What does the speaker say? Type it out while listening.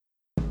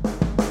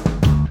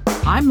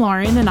I'm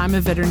Lauren, and I'm a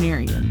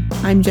veterinarian.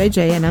 I'm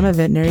JJ, and I'm a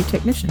veterinary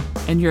technician.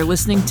 And you're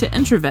listening to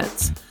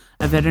Introvets,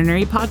 a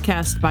veterinary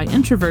podcast by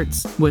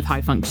introverts with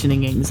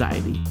high-functioning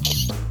anxiety.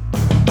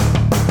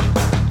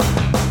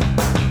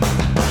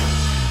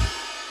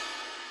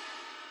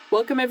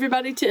 Welcome,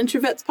 everybody, to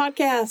Introvets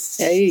Podcast.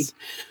 Hey.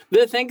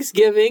 The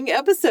Thanksgiving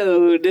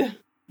episode.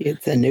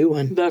 It's a new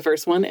one. The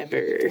first one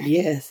ever.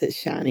 Yes, it's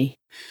shiny.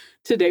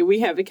 Today, we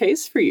have a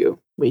case for you.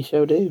 We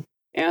sure do.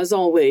 As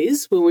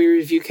always, when we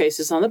review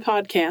cases on the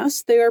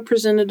podcast, they are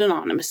presented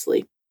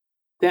anonymously.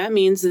 That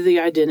means that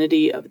the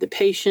identity of the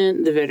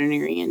patient, the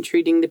veterinarian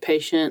treating the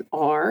patient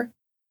are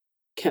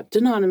kept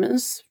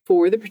anonymous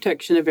for the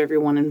protection of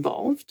everyone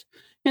involved,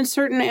 and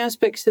certain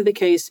aspects of the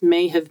case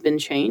may have been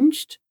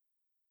changed,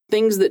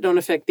 things that don't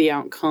affect the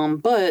outcome,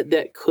 but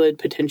that could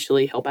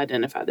potentially help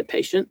identify the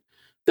patient.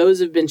 Those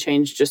have been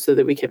changed just so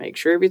that we can make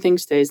sure everything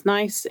stays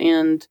nice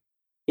and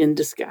in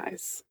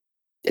disguise.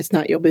 It's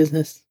not your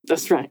business.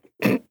 That's right.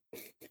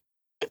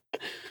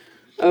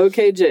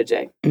 Okay,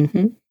 JJ.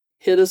 Mm-hmm.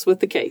 Hit us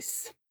with the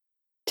case.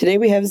 Today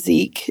we have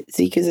Zeke.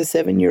 Zeke is a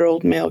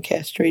 7-year-old male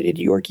castrated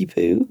Yorkie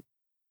poo.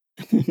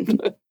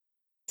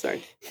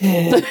 Sorry.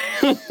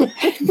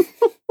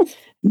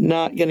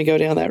 Not going to go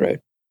down that road.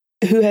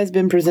 Who has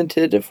been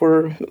presented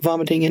for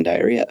vomiting and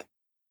diarrhea.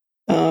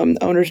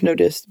 Owners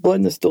noticed blood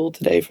in the stool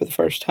today for the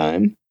first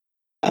time.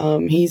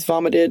 He's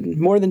vomited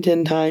more than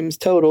 10 times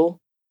total,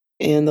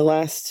 and the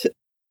last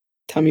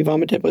time he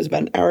vomited was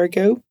about an hour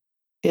ago,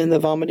 and the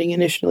vomiting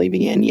initially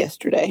began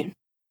yesterday.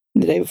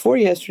 The day before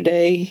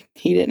yesterday,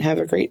 he didn't have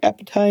a great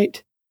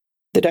appetite.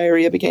 The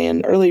diarrhea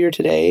began earlier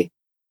today,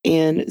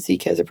 and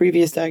Zeke has a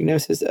previous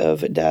diagnosis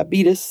of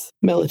diabetes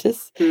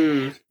mellitus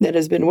that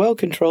has been well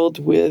controlled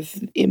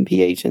with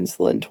MPH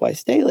insulin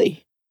twice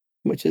daily,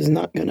 which is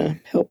not going to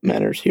help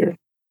matters here.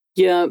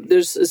 Yeah,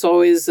 it's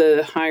always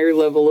a higher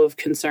level of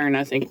concern,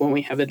 I think, when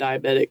we have a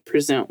diabetic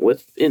present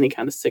with any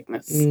kind of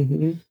sickness.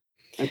 Mm-hmm.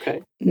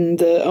 Okay.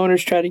 The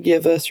owners tried to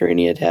give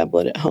Serenia a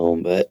tablet at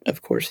home, but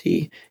of course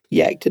he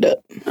yacked it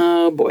up.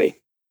 Oh, boy.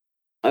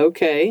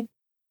 Okay.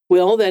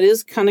 Well, that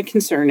is kind of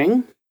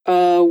concerning.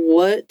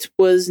 What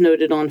was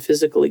noted on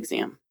physical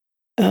exam?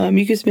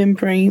 Mucous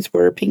membranes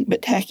were pink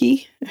but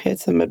tacky. Had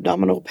some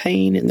abdominal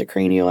pain in the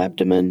cranial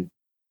abdomen,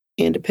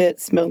 and a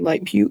pet smelled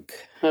like puke.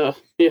 Oh,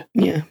 yeah.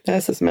 Yeah,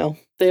 that's the smell.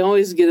 They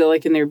always get it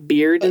like in their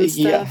beard and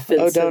stuff.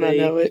 Yeah. And don't I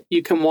know it?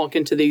 You can walk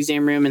into the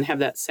exam room and have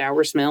that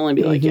sour smell and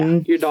be like, yeah,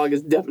 your dog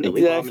is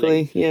definitely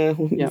vomiting. Yeah.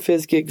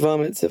 Fizz-Gig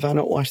vomits if I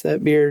don't wash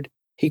that beard.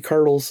 He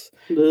curdles.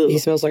 Ugh. He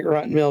smells like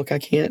rotten milk. I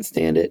can't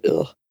stand it.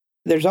 Ugh.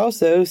 There's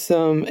also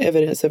some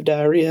evidence of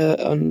diarrhea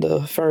on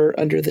the fur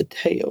under the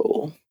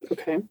tail.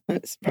 Okay.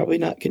 That's probably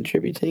not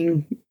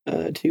contributing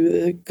to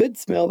the good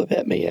smell the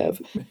pet may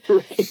have.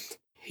 Right.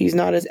 He's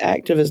not as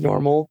active as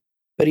normal,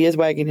 but he is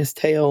wagging his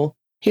tail.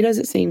 He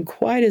doesn't seem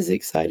quite as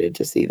excited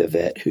to see the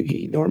vet who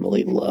he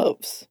normally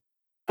loves.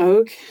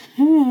 Okay.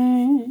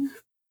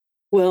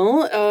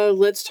 Well,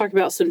 let's talk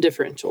about some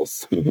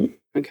differentials. Mm-hmm.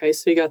 Okay,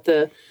 so you got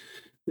the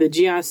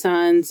GI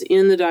signs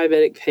in the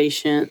diabetic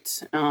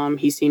patient.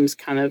 He seems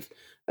kind of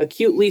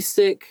acutely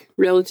sick,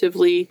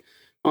 relatively,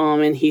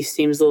 and he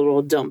seems a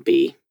little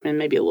dumpy and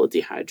maybe a little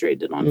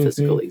dehydrated on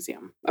physical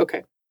exam.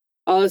 Okay.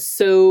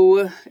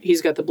 So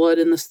he's got the blood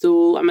in the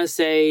stool. I'm going to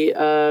say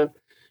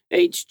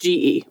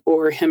HGE,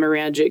 or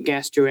hemorrhagic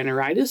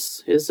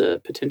gastroenteritis, is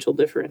a potential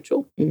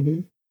differential.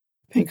 Mm-hmm.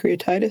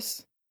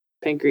 Pancreatitis.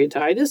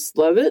 Pancreatitis,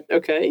 love it.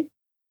 Okay.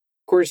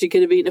 Of course, he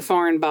could have eaten a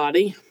foreign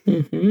body.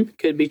 Mm-hmm.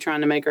 Could be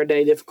trying to make our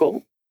day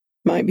difficult.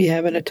 Might be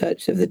having a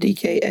touch of the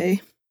DKA.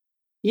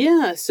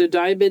 Yeah, so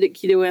diabetic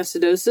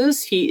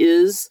ketoacidosis. He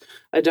is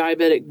a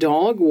diabetic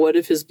dog. What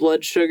if his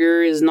blood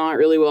sugar is not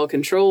really well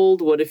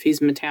controlled? What if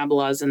he's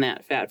metabolizing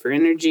that fat for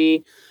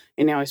energy,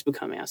 and now he's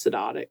become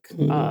acidotic?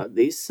 Mm-hmm.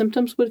 These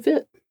symptoms would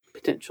fit,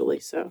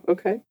 potentially. So,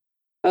 okay.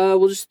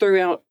 We'll just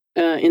throw out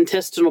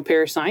intestinal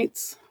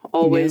parasites.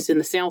 Always in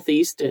the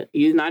Southeast,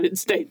 United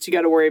States, you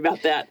got to worry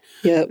about that.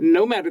 Yep.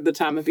 No matter the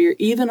time of year,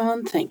 even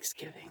on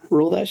Thanksgiving.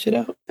 Rule that shit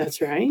out.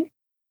 That's right.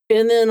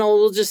 And then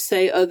we'll just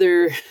say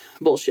other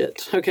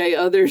bullshit, okay?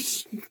 Other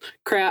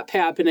crap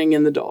happening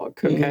in the dog,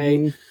 okay?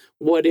 Mm-hmm.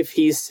 What if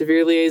he's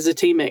severely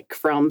azotemic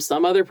from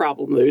some other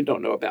problem that we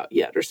don't know about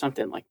yet or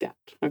something like that,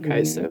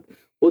 okay? So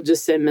we'll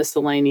just say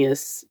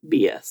miscellaneous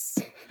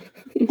BS.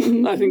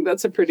 I think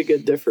that's a pretty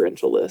good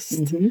differential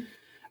list. Mm-hmm.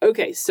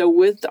 Okay, so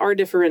with our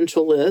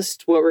differential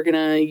list, what we're going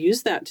to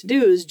use that to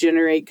do is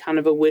generate kind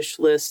of a wish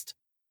list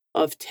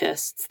of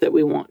tests that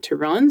we want to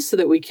run so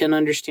that we can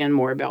understand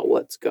more about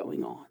what's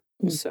going on.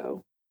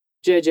 So,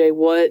 JJ,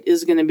 what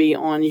is going to be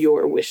on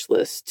your wish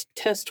list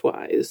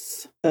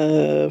test-wise?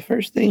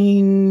 First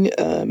thing,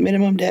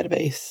 minimum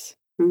database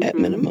at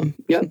minimum.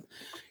 Yep.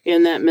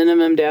 And that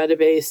minimum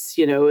database,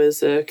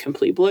 is a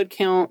complete blood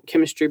count,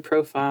 chemistry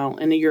profile,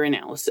 and a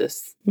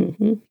urinalysis.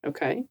 Mm-hmm.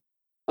 Okay.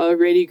 A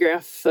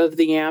radiograph of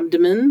the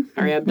abdomen,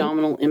 or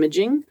abdominal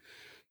imaging.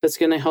 That's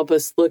going to help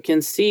us look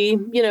and see,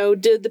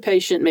 did the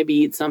patient maybe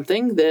eat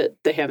something that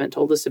they haven't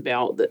told us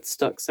about that's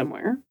stuck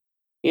somewhere?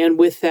 And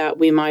with that,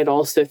 we might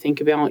also think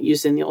about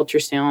using the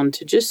ultrasound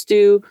to just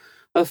do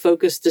a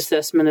focused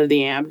assessment of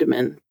the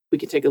abdomen. We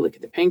can take a look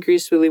at the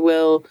pancreas really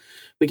well.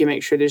 We can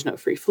make sure there's no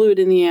free fluid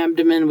in the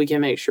abdomen. We can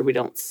make sure we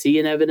don't see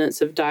an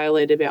evidence of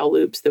dilated bowel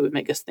loops that would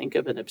make us think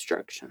of an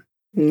obstruction.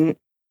 Mm.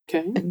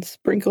 Okay. And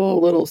sprinkle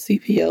a little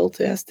CPL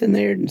test in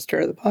there and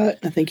stir the pot.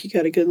 I think you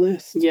got a good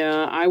list.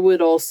 Yeah, I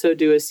would also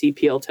do a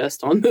CPL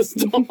test on this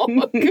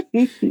dog.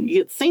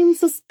 It seems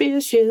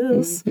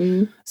suspicious.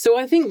 Mm-hmm. So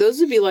I think those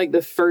would be like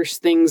the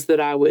first things that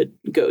I would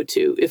go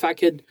to. If I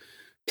could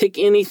pick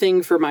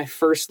anything for my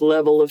first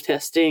level of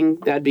testing,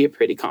 that'd be a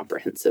pretty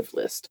comprehensive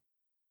list.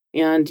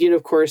 And,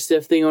 of course,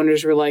 if the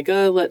owners were like,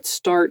 let's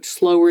start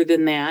slower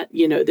than that,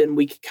 then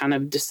we could kind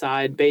of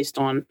decide based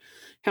on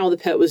how the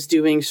pet was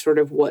doing, sort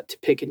of what to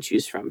pick and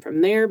choose from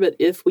there. But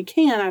if we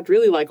can, I'd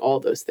really like all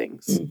those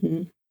things.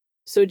 Mm-hmm.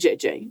 So,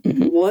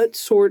 JJ, what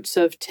sorts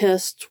of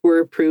tests were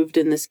approved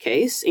in this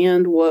case,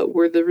 and what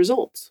were the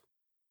results?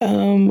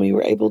 We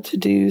were able to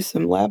do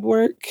some lab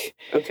work.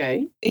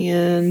 Okay.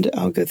 And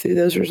I'll go through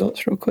those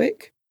results real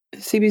quick.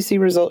 CBC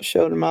results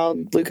showed a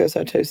mild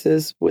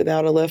leukocytosis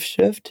without a left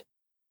shift.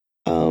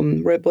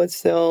 Red blood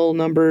cell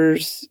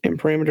numbers and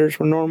parameters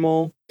were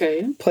normal.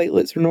 Okay.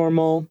 Platelets are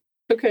normal.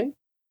 Okay.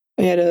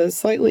 We had a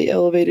slightly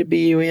elevated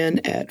BUN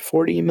at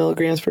 40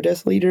 milligrams per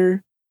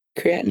deciliter.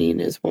 Creatinine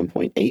is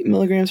 1.8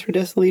 milligrams per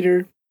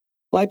deciliter.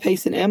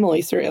 Lipase and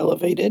amylase are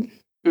elevated.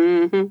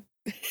 Mm-hmm.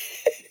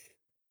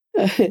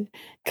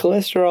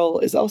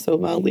 Cholesterol is also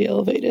mildly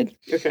elevated.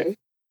 Okay.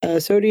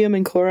 Sodium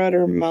and chloride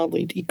are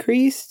mildly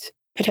decreased.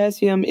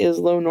 Potassium is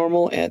low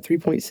normal at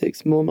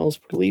 3.6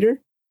 millimoles per liter.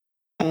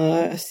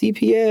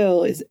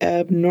 CPL is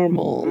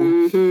abnormal.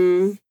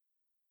 Mm-hmm.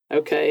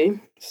 Okay.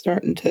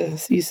 Starting to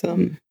see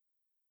some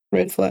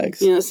red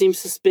flags. Yeah, it seems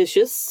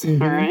suspicious.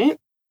 Mm-hmm. All right.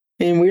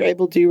 And we were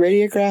able to do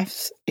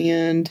radiographs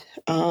and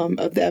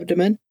of the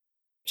abdomen.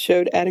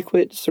 Showed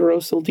adequate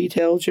serosal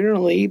detail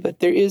generally, but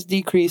there is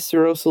decreased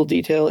serosal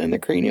detail in the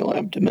cranial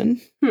abdomen.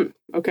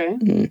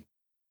 Okay.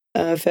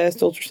 Fast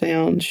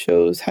ultrasound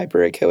shows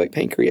hyperechoic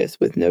pancreas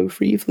with no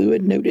free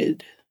fluid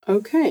noted.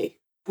 Okay.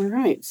 All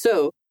right.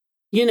 So,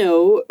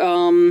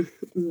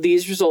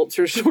 these results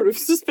are sort of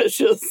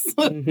suspicious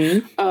for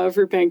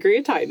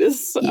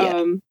pancreatitis.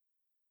 Yeah.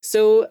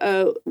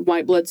 So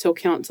white blood cell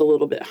count's a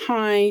little bit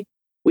high.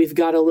 We've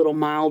got a little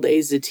mild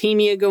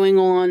azotemia going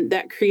on.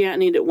 That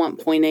creatinine at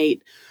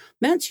 1.8,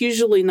 that's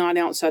usually not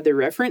outside the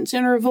reference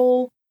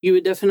interval. You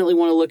would definitely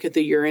want to look at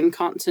the urine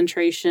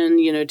concentration,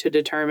 to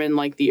determine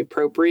like the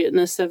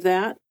appropriateness of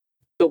that.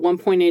 But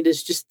 1.8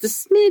 is just a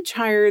smidge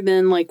higher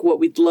than like what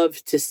we'd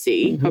love to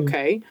see. Mm-hmm.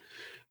 Okay.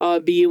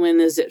 BUN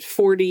is at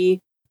 40. Of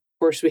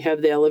course, we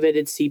have the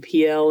elevated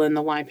CPL and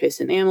the lipase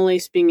and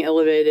amylase being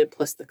elevated,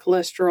 plus the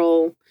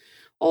cholesterol,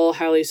 all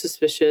highly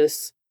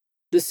suspicious.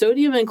 The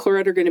sodium and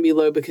chloride are going to be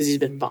low because he's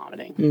been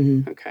vomiting.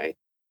 Mm-hmm. Okay.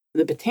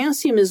 The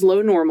potassium is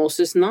low normal,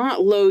 so it's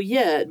not low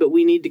yet, but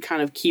we need to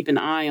kind of keep an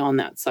eye on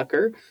that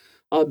sucker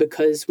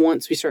because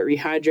once we start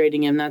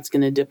rehydrating him, that's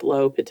going to dip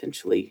low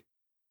potentially.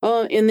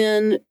 And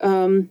then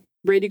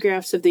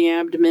radiographs of the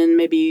abdomen,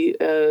 maybe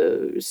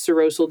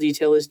serosal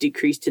detail is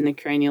decreased in the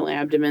cranial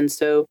abdomen.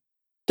 So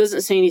it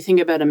doesn't say anything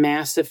about a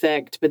mass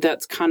effect, but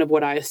that's kind of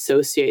what I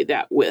associate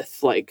that with.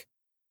 Like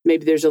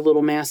maybe there's a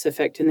little mass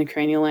effect in the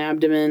cranial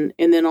abdomen.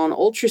 And then on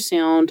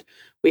ultrasound,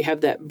 we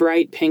have that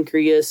bright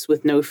pancreas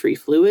with no free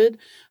fluid.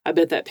 I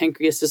bet that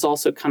pancreas is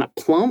also kind of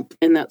plump,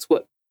 and that's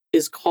what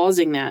is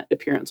causing that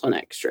appearance on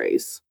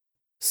x-rays.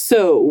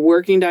 So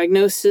working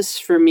diagnosis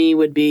for me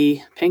would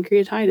be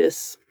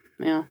pancreatitis.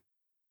 Yeah,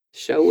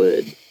 sure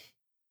would.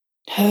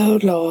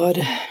 Oh,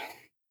 Lord.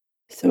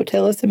 So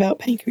tell us about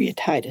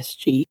pancreatitis,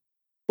 G.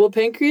 Well,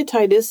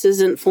 pancreatitis is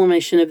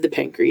inflammation of the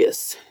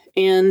pancreas,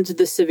 and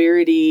the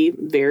severity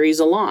varies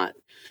a lot.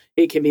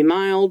 It can be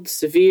mild,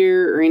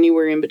 severe, or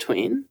anywhere in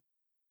between.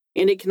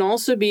 And it can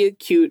also be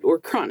acute or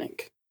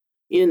chronic.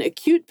 In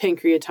acute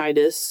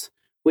pancreatitis,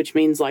 which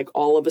means like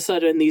all of a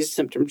sudden these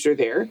symptoms are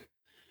there,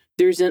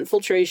 there's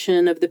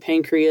infiltration of the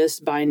pancreas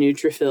by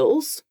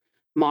neutrophils,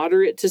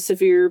 moderate to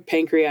severe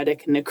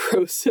pancreatic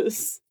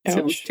necrosis. Ouch.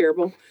 Sounds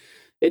terrible.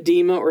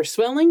 Edema or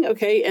swelling,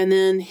 okay, and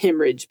then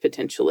hemorrhage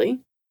potentially.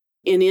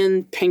 And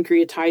in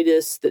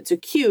pancreatitis that's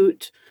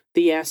acute,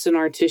 the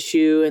acinar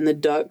tissue and the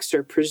ducts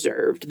are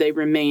preserved. They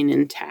remain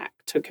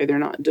intact, okay, they're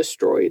not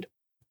destroyed.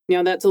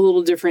 Now, that's a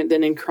little different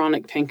than in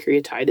chronic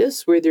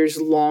pancreatitis, where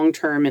there's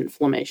long-term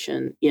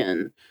inflammation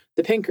in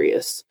the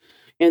pancreas.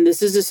 And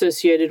this is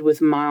associated with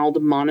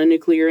mild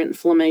mononuclear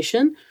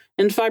inflammation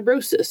and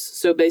fibrosis,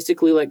 so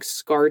basically like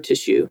scar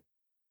tissue.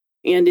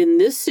 And in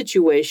this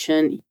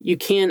situation, you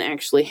can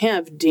actually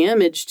have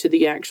damage to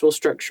the actual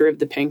structure of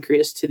the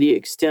pancreas to the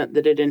extent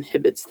that it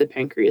inhibits the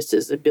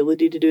pancreas's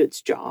ability to do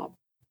its job.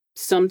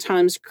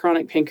 Sometimes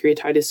chronic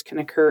pancreatitis can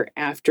occur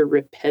after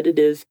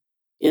repetitive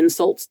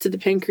insults to the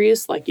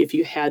pancreas, like if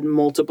you had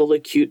multiple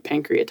acute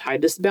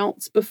pancreatitis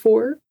bouts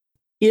before.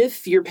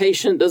 If your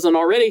patient doesn't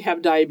already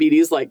have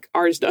diabetes like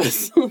ours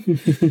does,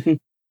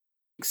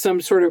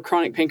 some sort of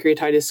chronic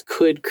pancreatitis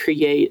could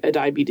create a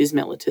diabetes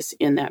mellitus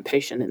in that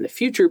patient in the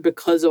future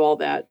because of all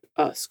that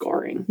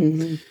scarring.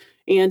 Mm-hmm.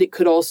 And it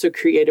could also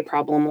create a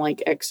problem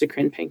like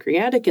exocrine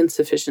pancreatic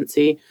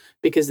insufficiency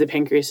because the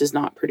pancreas is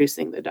not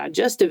producing the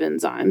digestive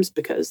enzymes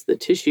because the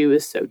tissue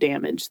is so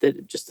damaged that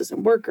it just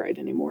doesn't work right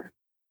anymore.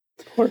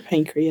 Poor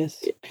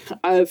pancreas.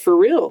 For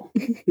real.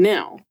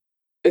 Now,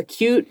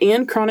 acute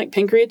and chronic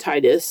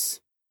pancreatitis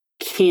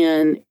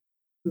can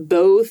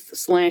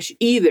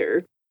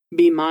both/either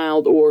be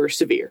mild or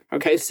severe.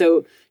 Okay,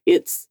 so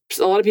it's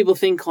a lot of people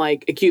think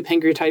like acute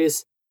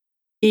pancreatitis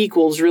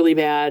equals really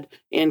bad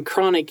and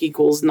chronic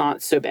equals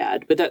not so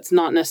bad, but that's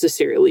not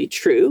necessarily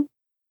true.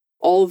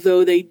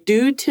 Although they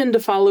do tend to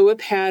follow a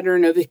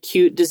pattern of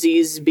acute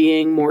disease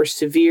being more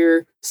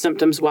severe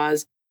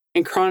symptoms-wise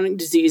and chronic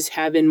disease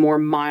having more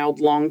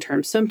mild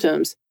long-term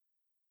symptoms,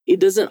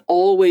 it doesn't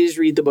always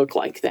read the book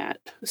like that.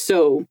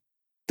 So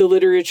the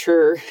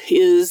literature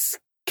is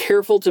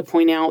careful to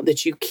point out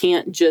that you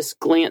can't just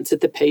glance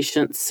at the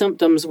patient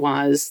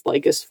symptoms-wise,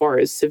 like as far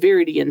as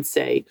severity, and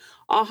say,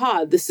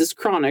 aha, this is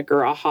chronic,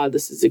 or aha,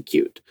 this is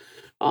acute.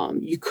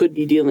 You could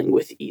be dealing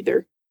with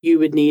either. You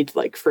would need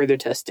like further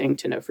testing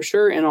to know for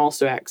sure, and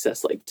also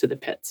access like to the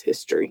pet's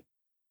history.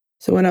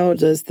 So what all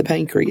does the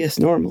pancreas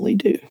normally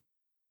do?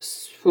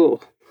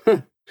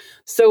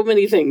 So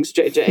many things,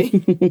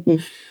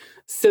 JJ.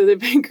 So the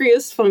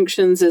pancreas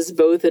functions as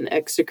both an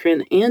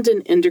exocrine and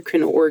an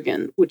endocrine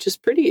organ, which is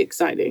pretty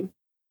exciting.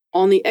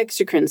 On the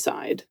exocrine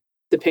side,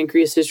 the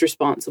pancreas is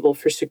responsible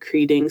for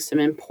secreting some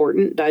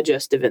important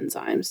digestive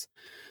enzymes,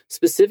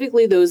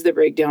 specifically those that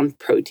break down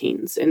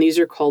proteins, and these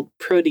are called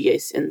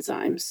protease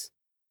enzymes.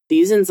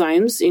 These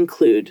enzymes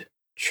include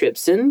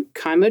trypsin,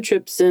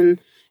 chymotrypsin,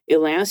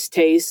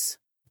 elastase,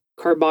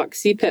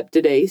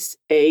 carboxypeptidase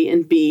A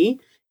and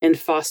B, and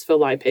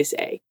phospholipase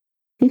A.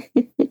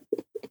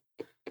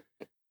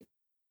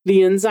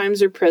 The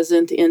enzymes are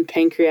present in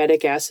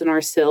pancreatic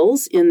acinar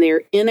cells in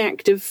their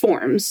inactive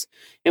forms,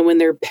 and when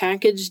they're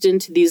packaged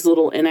into these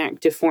little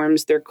inactive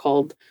forms, they're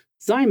called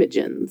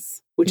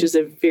zymogens, which is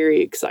a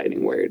very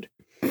exciting word.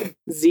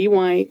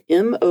 Zymogens.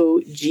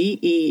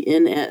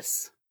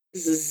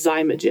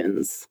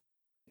 Zymogens.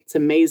 It's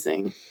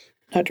amazing.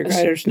 Dr.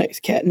 Greider's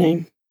next cat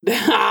name.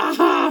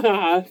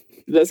 That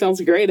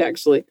sounds great,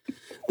 actually.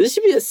 This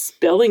should be a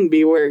spelling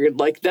bee word.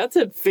 Like, that's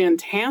a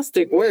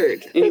fantastic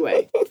word.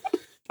 Anyway.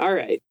 All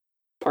right,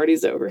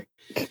 party's over.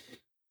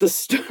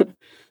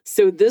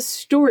 So this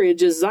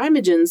storage of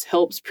zymogens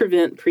helps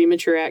prevent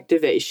premature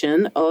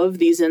activation of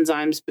these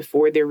enzymes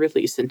before they're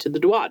released into the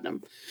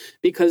duodenum.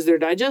 Because they're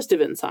digestive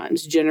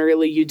enzymes,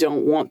 generally you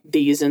don't want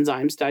these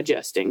enzymes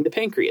digesting the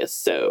pancreas.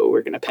 So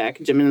we're going to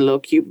package them in a little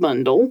cute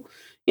bundle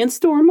and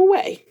store them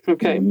away,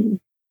 okay? Mm-hmm.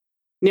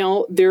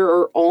 Now, there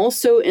are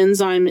also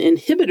enzyme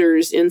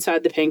inhibitors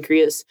inside the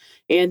pancreas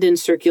and in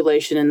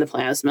circulation in the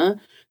plasma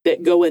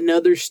that go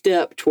another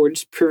step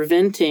towards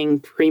preventing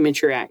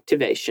premature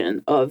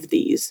activation of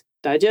these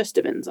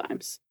digestive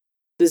enzymes.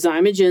 The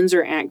zymogens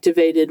are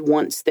activated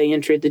once they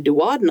enter the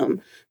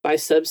duodenum by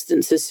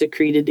substances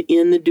secreted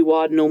in the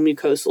duodenal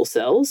mucosal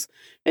cells,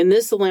 and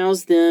this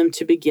allows them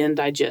to begin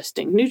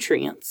digesting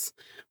nutrients,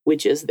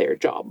 which is their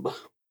job.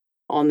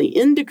 On the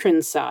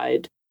endocrine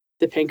side,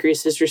 the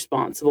pancreas is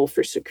responsible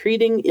for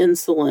secreting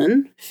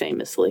insulin,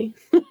 famously,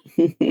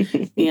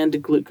 and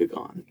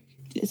glucagon.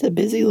 It's a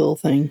busy little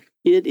thing.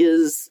 It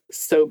is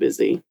so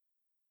busy.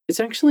 It's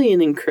actually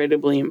an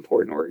incredibly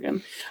important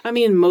organ. I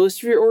mean,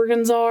 most of your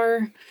organs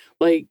are.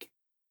 Like,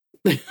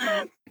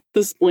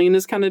 the spleen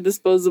is kind of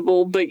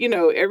disposable, but, you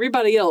know,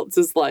 everybody else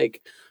is,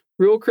 like,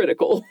 real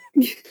critical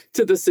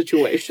to the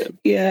situation.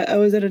 Yeah, I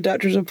was at a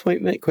doctor's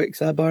appointment, quick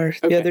sidebar,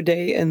 the other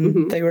day,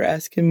 and they were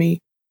asking me,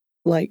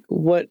 like,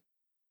 what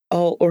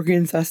all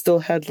organs I still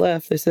had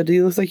left. They said,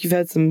 it looks like you've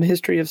had some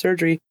history of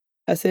surgery.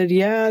 I said,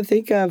 yeah, I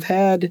think I've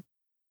had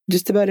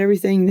just about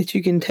everything that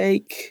you can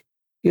take.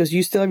 He goes,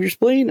 you still have your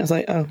spleen? I was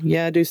like, oh,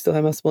 yeah, I do still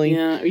have my spleen.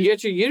 Yeah, you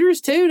got your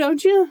uterus too,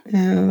 don't you?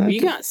 Yeah. You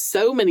got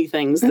so many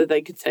things that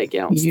they could take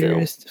out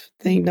uterus still.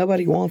 Thing,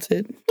 nobody wants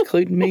it,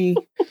 including me.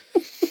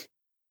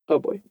 Oh,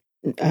 boy.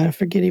 I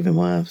forget even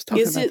why I was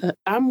talking about that.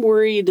 I'm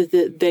worried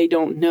that they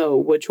don't know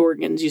which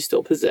organs you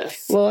still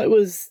possess. Well, it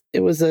was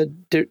a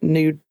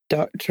new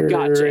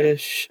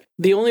doctor-ish. Gotcha.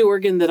 The only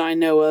organ that I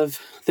know of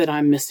that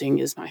I'm missing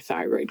is my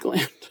thyroid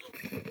gland.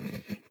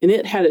 And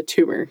it had a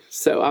tumor.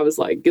 So I was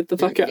like, get the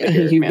fuck out of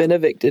here. You've been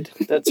evicted.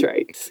 That's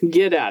right.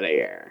 Get out of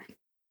here.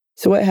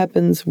 So what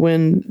happens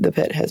when the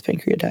pet has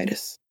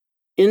pancreatitis?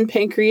 In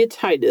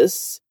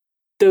pancreatitis,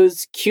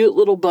 those cute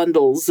little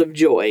bundles of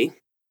joy,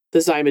 the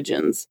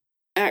zymogens,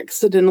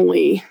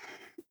 accidentally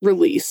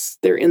release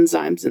their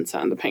enzymes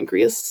inside the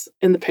pancreas,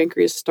 and the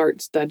pancreas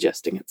starts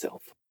digesting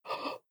itself.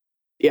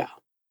 Yeah.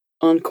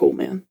 Uncool,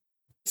 man.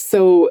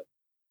 So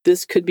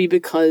this could be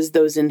because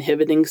those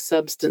inhibiting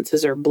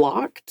substances are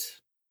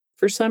blocked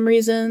for some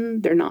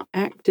reason. They're not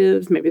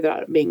active. Maybe they're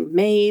not being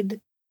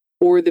made.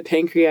 Or the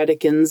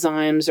pancreatic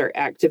enzymes are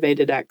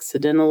activated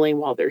accidentally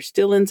while they're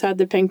still inside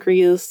the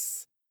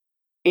pancreas.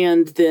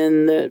 And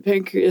then the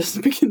pancreas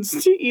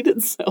begins to eat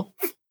itself.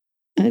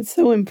 It's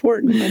so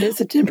important, but it's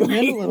a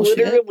temperamental little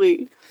Literally.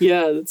 shit.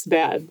 Yeah, that's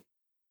bad.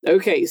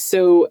 Okay,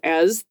 so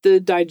as the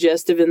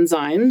digestive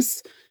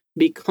enzymes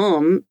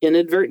become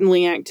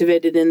inadvertently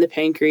activated in the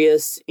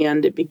pancreas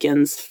and it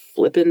begins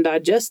flipping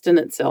digesting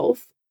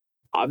itself,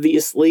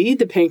 obviously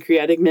the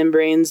pancreatic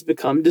membranes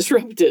become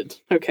disrupted,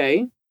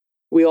 okay?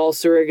 We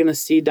also are going to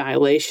see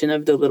dilation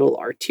of the little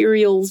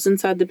arterioles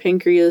inside the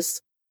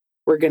pancreas.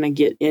 We're going to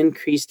get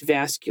increased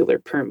vascular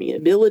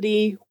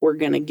permeability. We're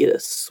going to get a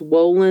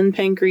swollen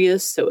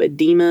pancreas, so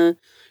edema,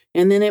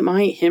 and then it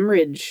might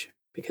hemorrhage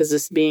because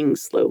it's being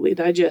slowly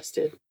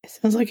digested. It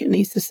sounds like it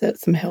needs to set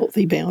some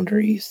healthy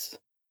boundaries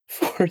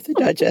for the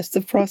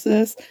digestive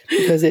process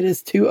because it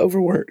is too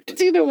overworked.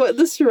 Do you know what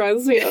this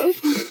reminds me of?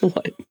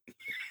 What?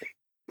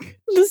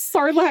 The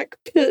Sarlacc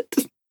pit.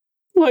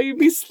 While you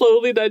be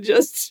slowly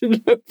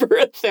digested over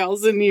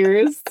 1,000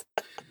 years.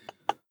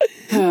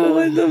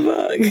 What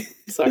the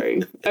fuck?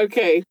 Sorry.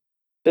 Okay,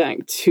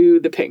 back to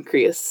the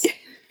pancreas.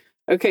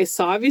 Okay,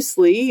 so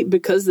obviously,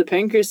 because the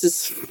pancreas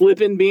is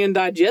flipping being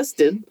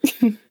digested,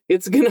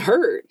 it's going to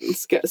hurt.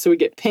 So we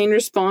get pain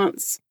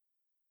response.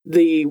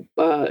 The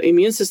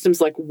immune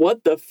system's like,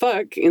 what the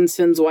fuck? And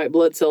sends white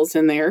blood cells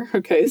in there.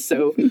 Okay,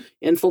 so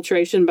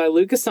infiltration by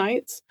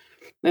leukocytes.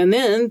 And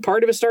then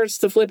part of it starts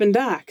to flip and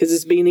die because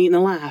it's being eaten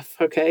alive.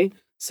 Okay,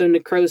 so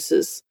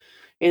necrosis.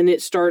 And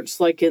it starts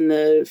like in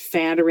the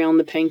fat around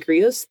the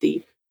pancreas,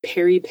 the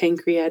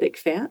peripancreatic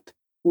fat.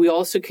 We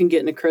also can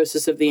get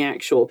necrosis of the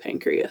actual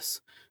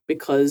pancreas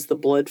because the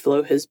blood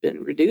flow has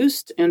been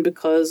reduced and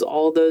because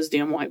all those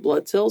damn white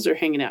blood cells are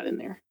hanging out in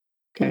there.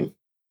 Okay.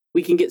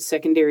 We can get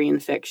secondary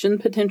infection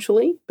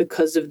potentially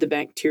because of the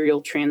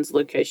bacterial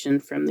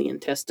translocation from the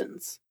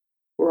intestines.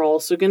 We're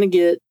also going to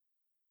get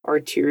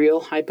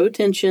arterial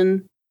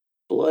hypotension,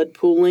 blood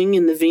pooling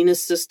in the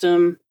venous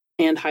system,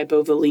 and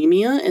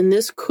hypovolemia, and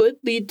this could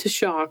lead to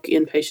shock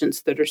in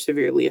patients that are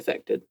severely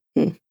affected.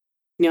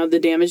 Now, the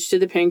damage to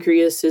the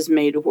pancreas is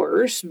made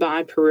worse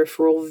by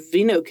peripheral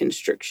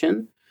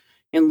venoconstriction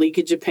and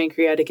leakage of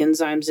pancreatic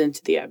enzymes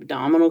into the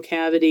abdominal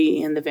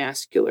cavity and the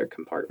vascular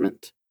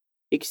compartment.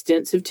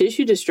 Extensive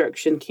tissue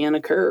destruction can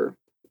occur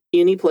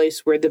any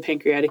place where the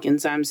pancreatic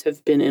enzymes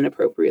have been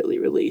inappropriately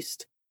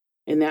released,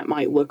 and that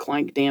might look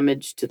like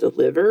damage to the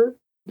liver,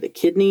 the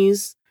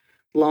kidneys,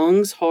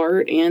 lungs,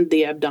 heart, and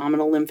the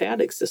abdominal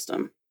lymphatic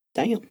system.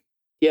 Damn.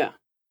 Yeah.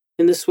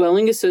 And the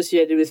swelling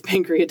associated with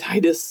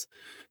pancreatitis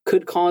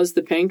could cause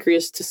the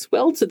pancreas to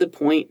swell to the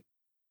point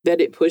that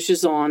it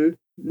pushes on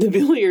the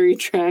biliary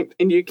tract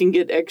and you can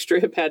get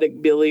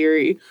extrahepatic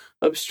biliary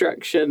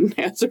obstruction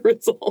as a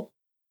result.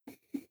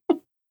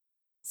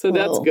 So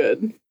that's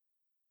good.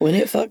 When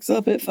it fucks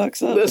up, it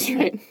fucks up. That's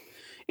right.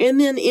 And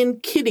then in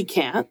kitty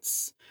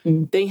cats,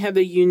 they have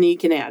a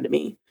unique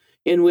anatomy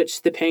in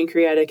which the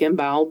pancreatic and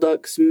bile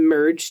ducts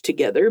merge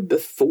together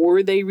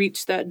before they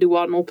reach that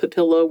duodenal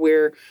papilla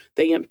where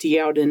they empty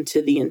out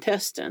into the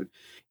intestine.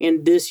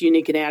 And this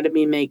unique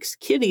anatomy makes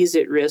kitties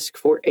at risk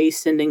for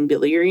ascending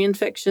biliary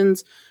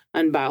infections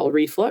and bile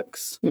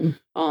reflux.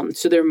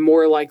 So they're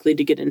more likely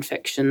to get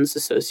infections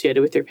associated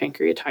with their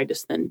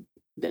pancreatitis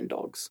than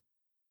dogs.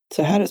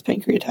 So how does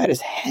pancreatitis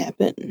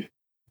happen?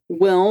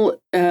 Well,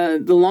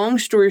 the long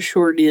story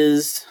short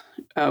is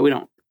we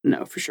don't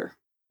know for sure.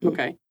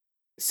 Okay.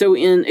 So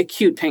in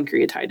acute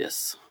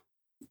pancreatitis,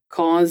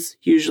 cause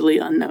usually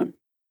unknown.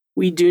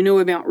 We do know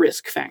about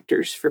risk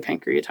factors for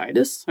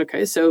pancreatitis.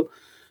 Okay, so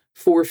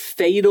for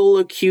fatal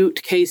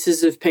acute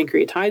cases of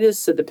pancreatitis,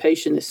 so the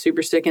patient is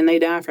super sick and they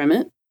die from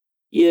it.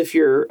 If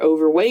you're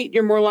overweight,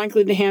 you're more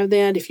likely to have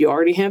that. If you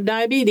already have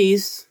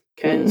diabetes,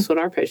 okay, that's what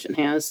our patient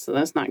has, so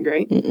that's not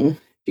great. If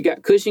you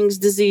got Cushing's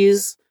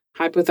disease,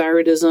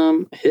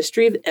 hypothyroidism, a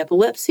history of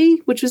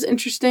epilepsy, which was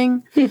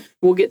interesting.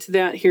 We'll get to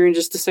that here in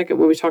just a second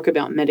when we talk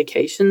about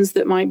medications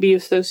that might be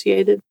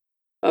associated.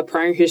 A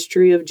prior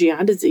history of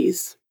GI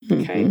disease.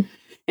 Okay.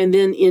 And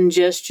then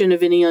ingestion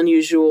of any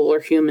unusual or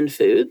human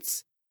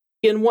foods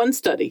in one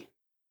study.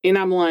 And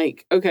I'm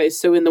like, okay,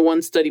 so in the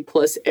one study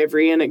plus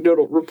every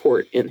anecdotal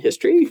report in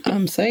history.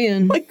 I'm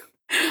saying. Like,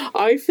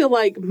 I feel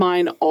like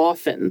mine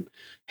often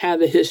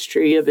have a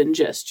history of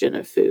ingestion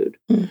of food.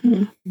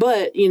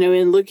 But,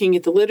 in looking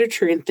at the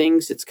literature and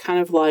things, it's kind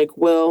of like,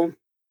 well,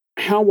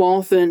 how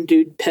often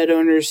do pet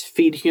owners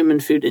feed human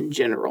food in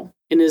general?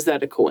 And is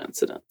that a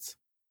coincidence?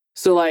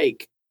 So,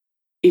 like,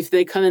 if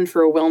they come in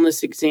for a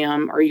wellness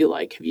exam, are you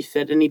like, have you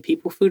fed any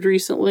people food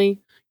recently?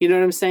 You know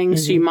what I'm saying?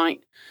 So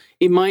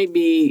it might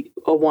be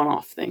a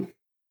one-off thing.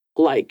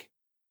 Like,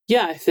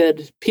 yeah, I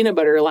fed peanut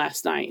butter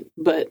last night,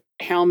 but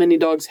how many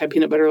dogs had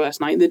peanut butter last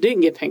night that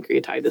didn't get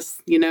pancreatitis,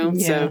 Yeah.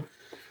 So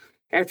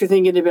after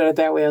thinking about it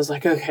that way, I was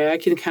like, okay, I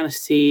can kind of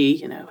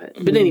see,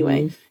 But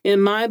anyway,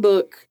 in my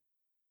book,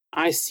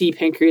 I see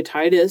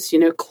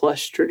pancreatitis,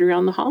 clustered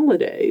around the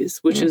holidays,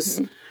 which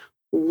is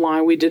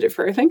why we did it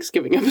for our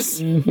Thanksgiving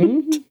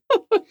episode.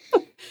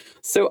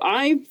 So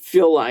I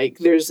feel like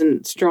there's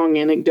a strong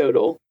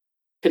anecdotal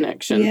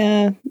connection.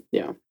 Yeah.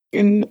 Yeah.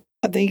 And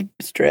I think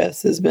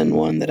stress has been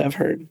one that I've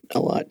heard a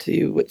lot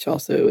too, which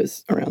also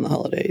is around the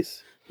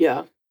holidays.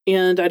 Yeah.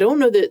 And I don't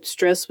know that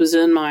stress was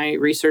in my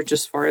research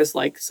as far as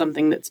like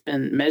something that's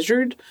been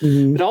measured,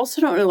 but I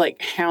also don't know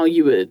like how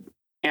you would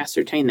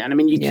ascertain that. I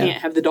mean, you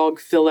can't have the dog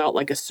fill out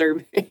like a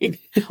survey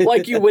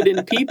like you would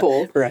in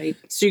people. Right.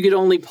 So you could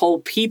only poll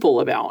people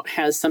about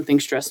has something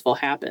stressful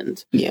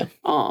happened. Yeah.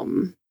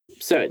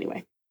 So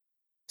anyway.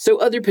 So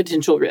other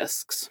potential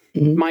risks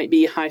might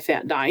be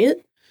high-fat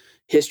diet,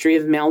 history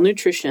of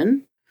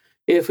malnutrition,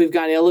 if we've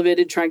got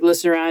elevated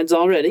triglycerides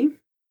already,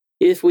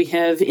 if we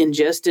have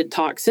ingested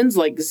toxins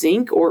like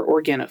zinc or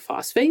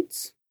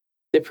organophosphates,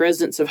 the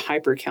presence of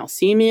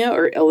hypercalcemia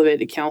or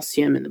elevated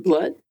calcium in the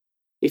blood,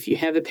 if you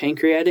have a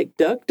pancreatic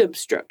duct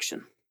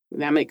obstruction.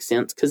 That makes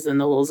sense because then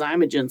the little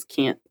zymogens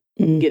can't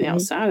get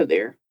outside of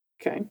there.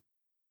 Okay.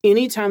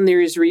 Anytime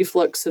there is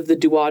reflux of the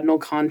duodenal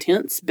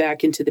contents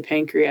back into the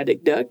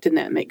pancreatic duct, and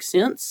that makes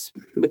sense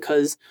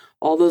because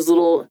all those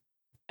little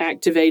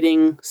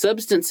activating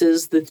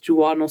substances that the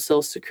duodenal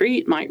cells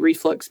secrete might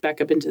reflux back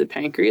up into the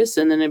pancreas,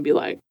 and then it'd be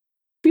like,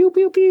 pew,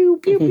 pew, pew,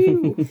 pew,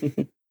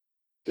 pew.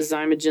 The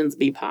zymogens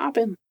be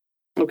popping.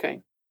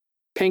 Okay.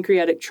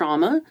 Pancreatic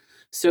trauma.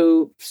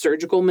 So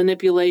surgical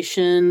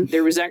manipulation.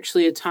 There was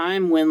actually a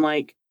time when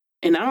like,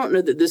 and I don't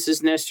know that this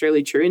is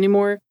necessarily true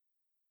anymore,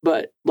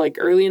 but like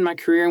early in my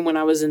career and when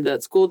I was in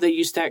vet school, they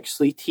used to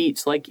actually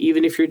teach, like,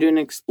 even if you're doing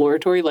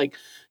exploratory, like,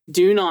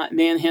 do not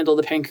manhandle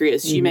the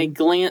pancreas. You may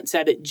glance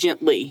at it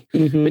gently,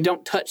 but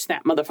don't touch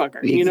that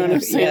motherfucker. Exactly. You know what I'm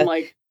saying? Yeah.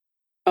 Like,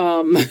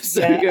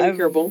 so you gotta be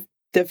careful.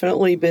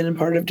 Definitely been a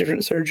part of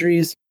different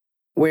surgeries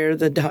where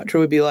the doctor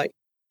would be like,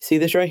 see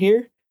this right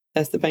here?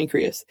 That's the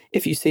pancreas.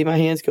 If you see my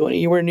hands going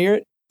anywhere near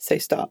it, say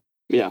stop.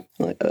 Yeah.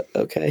 I'm like,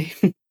 okay.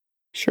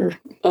 Sure.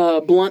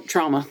 Blunt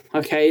trauma.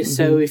 Okay.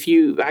 So if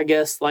you, I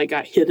guess, like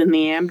got hit in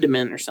the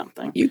abdomen or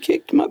something. You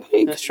kicked my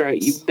pancreas. That's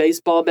right. You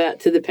baseball bat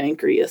to the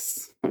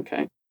pancreas.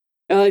 Okay.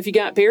 If you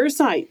got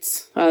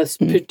parasites,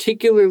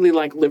 particularly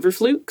like liver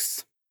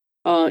flukes,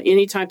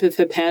 any type of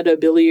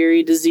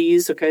hepatobiliary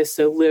disease. Okay.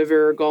 So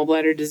liver,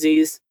 gallbladder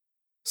disease,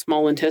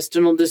 small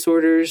intestinal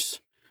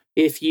disorders.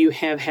 If you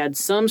have had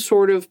some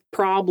sort of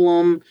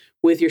problem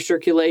with your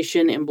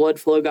circulation and blood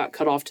flow got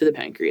cut off to the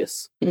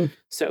pancreas.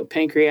 So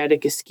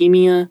pancreatic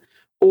ischemia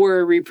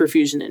or a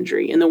reperfusion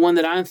injury. And the one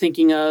that I'm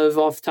thinking of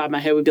off the top of my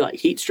head would be like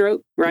heat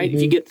stroke, right?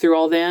 If you get through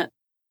all that,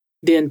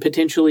 then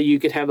potentially you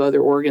could have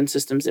other organ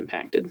systems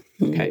impacted.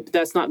 Okay. But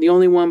that's not the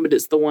only one, but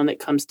it's the one that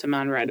comes to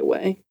mind right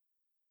away.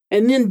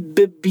 And then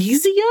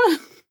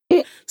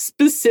Babesia,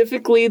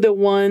 specifically the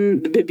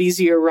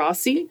Babesia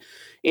rossi.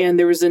 And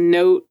there was a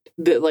note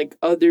that like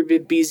other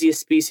Babesia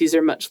species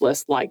are much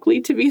less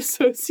likely to be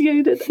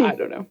associated. I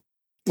don't know.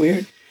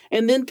 Weird.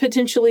 And then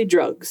potentially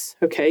drugs.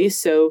 Okay.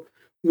 So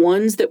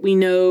ones that we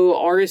know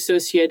are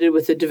associated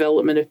with the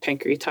development of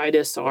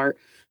pancreatitis are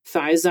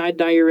thiazide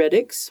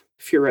diuretics,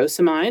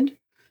 furosemide,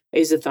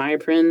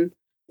 azathioprine,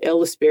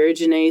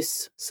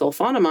 L-asparaginase,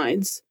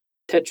 sulfonamides,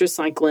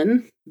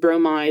 tetracycline,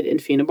 bromide, and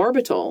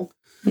phenobarbital.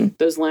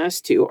 Those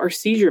last two are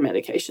seizure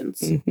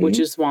medications, which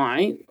is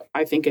why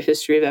I think a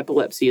history of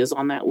epilepsy is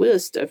on that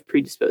list of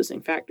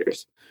predisposing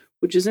factors,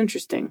 which is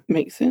interesting.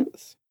 Makes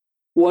sense.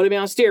 What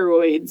about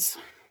steroids?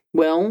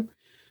 Well,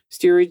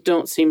 steroids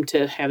don't seem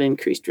to have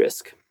increased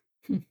risk.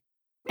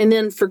 And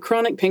then for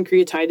chronic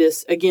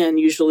pancreatitis, again,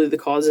 usually the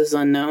cause is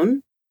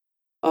unknown.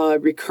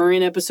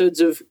 Recurrent episodes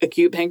of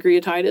acute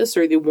pancreatitis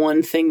are the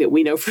one thing that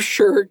we know for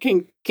sure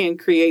can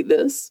create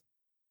this.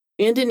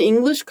 And in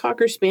English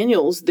Cocker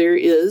Spaniels, there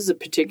is a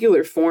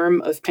particular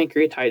form of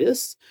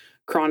pancreatitis,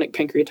 chronic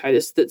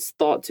pancreatitis, that's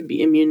thought to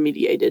be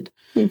immune-mediated.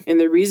 And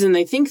the reason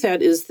they think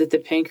that is that the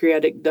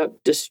pancreatic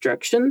duct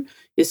destruction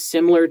is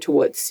similar to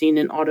what's seen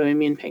in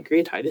autoimmune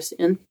pancreatitis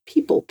in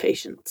people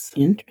patients.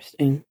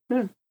 Interesting.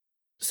 Yeah.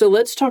 So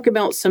let's talk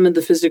about some of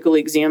the physical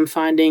exam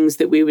findings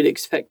that we would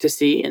expect to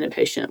see in a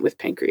patient with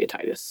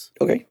pancreatitis.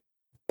 Okay.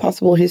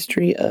 Possible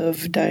history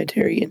of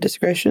dietary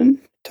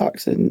indiscretion,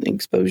 toxin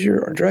exposure,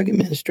 or drug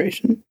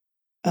administration,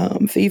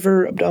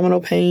 fever,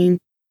 abdominal pain,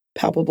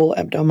 palpable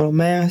abdominal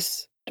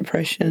mass,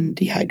 depression,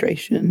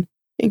 dehydration,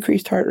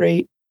 increased heart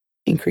rate,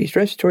 increased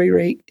respiratory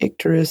rate,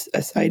 icterus,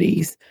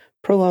 ascites,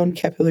 prolonged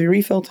capillary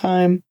refill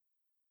time,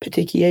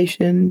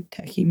 petechiation,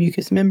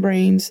 tachymucous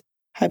membranes,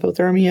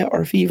 hypothermia,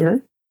 or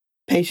fever.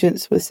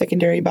 Patients with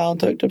secondary bile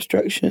duct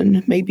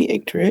obstruction may be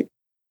icteric,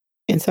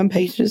 and some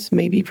patients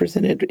may be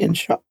presented in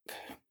shock.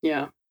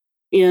 Yeah.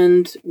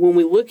 And when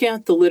we look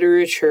at the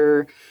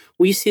literature,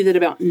 we see that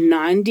about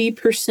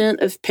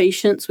 90% of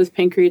patients with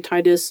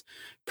pancreatitis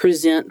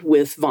present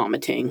with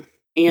vomiting.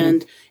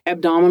 And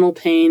abdominal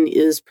pain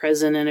is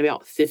present in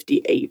about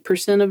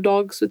 58% of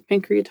dogs with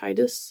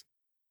pancreatitis.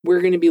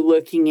 We're going to be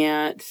looking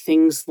at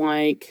things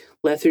like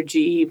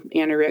lethargy,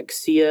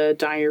 anorexia,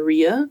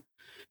 diarrhea,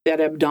 that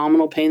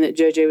abdominal pain that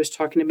JJ was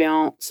talking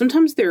about.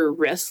 Sometimes they're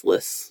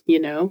restless,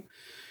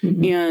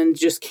 and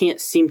just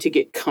can't seem to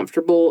get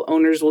comfortable.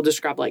 Owners will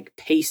describe like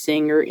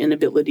pacing or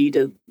inability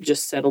to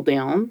just settle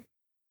down.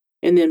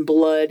 And then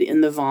blood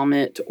in the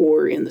vomit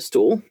or in the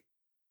stool.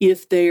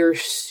 If they are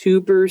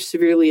super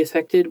severely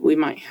affected, we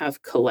might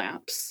have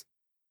collapse.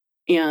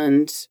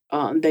 And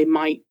they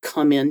might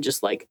come in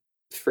just like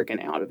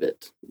freaking out of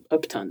it,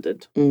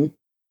 obtunded.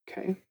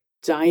 Okay.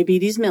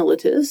 Diabetes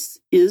mellitus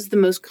is the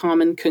most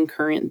common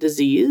concurrent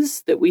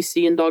disease that we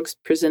see in dogs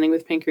presenting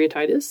with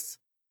pancreatitis,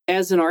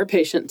 as in our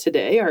patient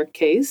today, our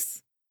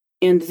case.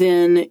 And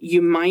then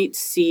you might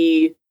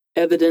see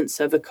evidence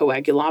of a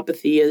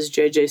coagulopathy, as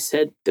JJ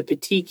said, the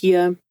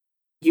petechia.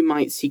 You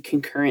might see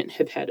concurrent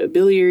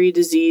hepatobiliary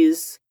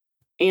disease,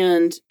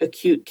 and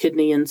acute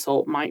kidney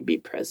insult might be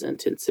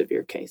present in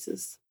severe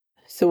cases.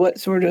 So what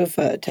sort of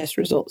test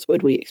results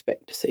would we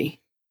expect to see?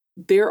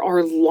 There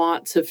are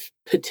lots of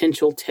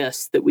potential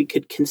tests that we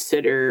could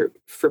consider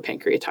for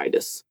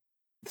pancreatitis.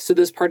 So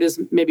this part is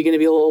maybe going to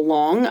be a little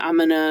long. I'm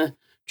going to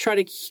try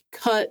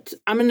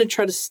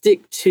to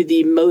stick to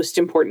the most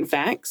important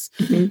facts.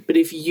 But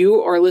if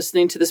you are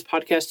listening to this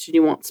podcast and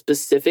you want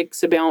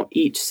specifics about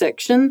each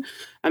section,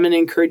 I'm going to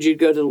encourage you to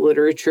go to the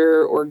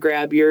literature or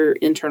grab your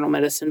internal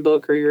medicine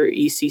book or your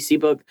ECC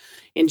book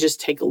and just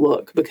take a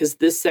look, because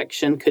this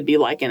section could be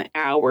like an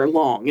hour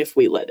long if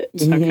we let it.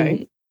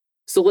 Okay.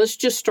 So let's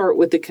just start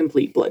with the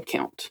complete blood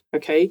count.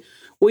 Okay.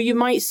 Well, you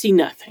might see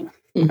nothing.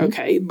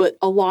 Okay. But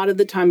a lot of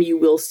the time you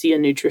will see a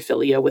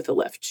neutrophilia with a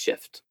left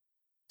shift.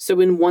 So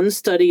in one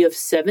study of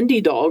 70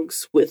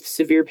 dogs with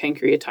severe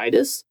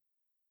pancreatitis,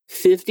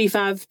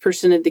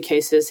 55% of the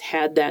cases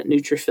had that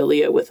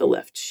neutrophilia with a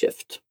left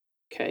shift.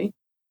 Okay.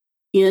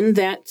 In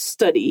that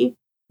study,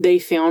 they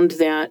found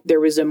that there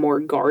was a more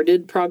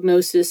guarded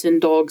prognosis in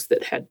dogs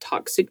that had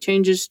toxic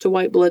changes to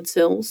white blood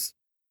cells.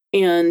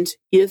 And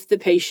if the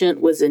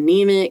patient was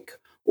anemic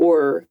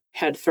or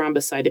had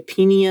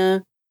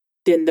thrombocytopenia,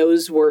 then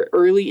those were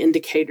early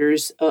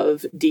indicators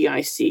of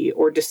DIC,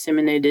 or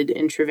disseminated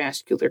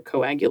intravascular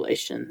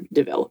coagulation,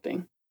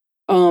 developing.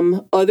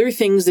 Other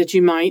things that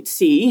you might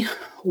see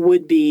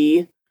would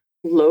be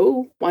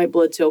low white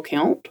blood cell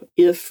count.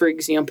 If, for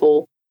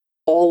example,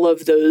 all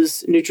of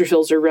those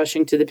neutrophils are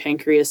rushing to the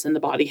pancreas and the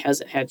body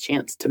hasn't had a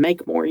chance to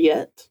make more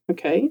yet,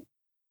 okay?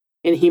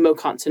 And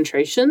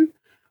hemoconcentration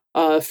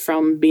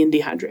from being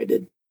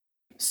dehydrated.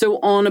 So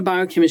on a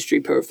biochemistry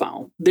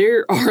profile,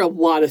 there are a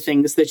lot of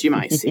things that you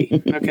might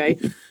see, okay?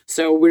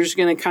 So we're just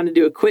going to kind of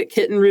do a quick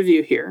hit and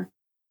review here.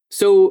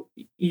 So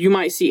you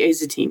might see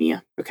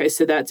azotemia, okay?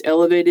 So that's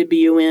elevated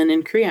BUN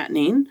and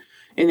creatinine,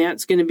 and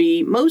that's going to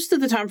be most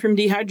of the time from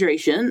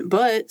dehydration,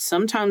 but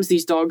sometimes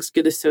these dogs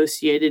get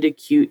associated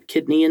acute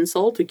kidney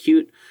insult,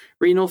 acute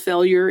renal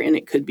failure, and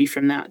it could be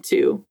from that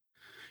too.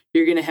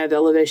 You're going to have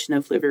elevation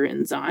of liver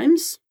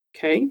enzymes,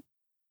 okay?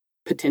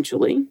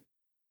 Potentially.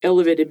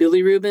 Elevated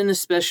bilirubin,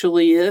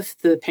 especially if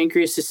the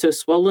pancreas is so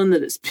swollen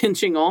that it's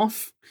pinching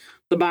off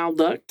the bile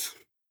duct.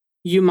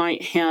 You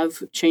might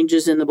have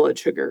changes in the blood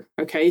sugar.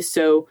 Okay,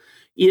 so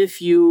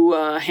if you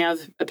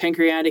have a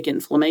pancreatic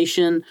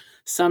inflammation,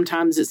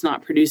 sometimes it's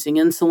not producing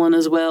insulin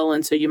as well,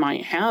 and so you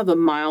might have a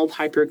mild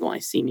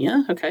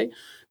hyperglycemia. Okay,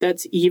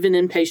 that's even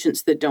in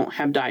patients that don't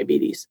have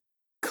diabetes.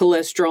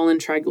 Cholesterol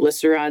and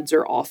triglycerides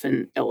are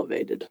often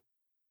elevated.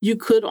 You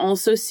could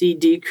also see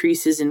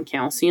decreases in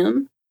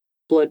calcium,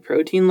 blood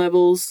protein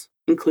levels,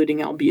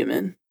 including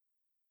albumin,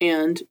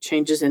 and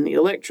changes in the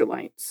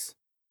electrolytes.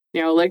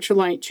 Now,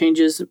 electrolyte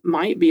changes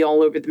might be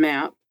all over the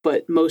map,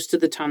 but most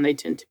of the time they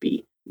tend to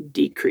be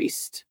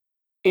decreased.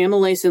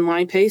 Amylase and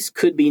lipase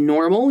could be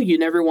normal. You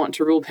never want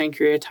to rule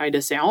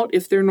pancreatitis out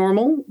if they're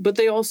normal, but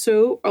they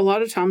also, a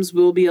lot of times,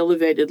 will be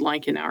elevated,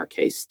 like in our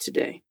case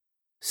today.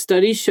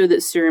 Studies show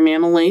that serum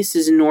amylase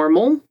is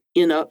normal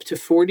in up to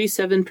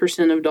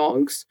 47% of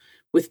dogs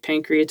with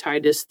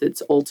pancreatitis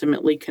that's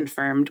ultimately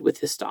confirmed with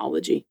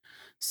histology.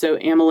 So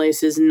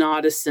amylase is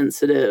not a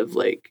sensitive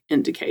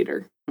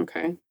indicator,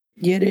 okay?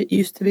 Yet it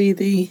used to be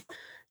the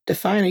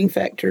defining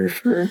factor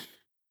for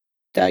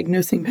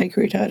diagnosing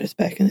pancreatitis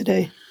back in the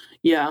day.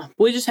 Yeah,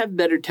 we just have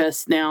better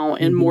tests now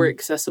and more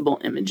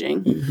accessible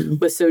imaging.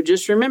 But so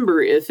just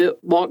remember, if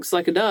it walks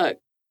like a duck,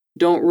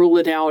 don't rule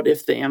it out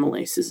if the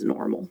amylase is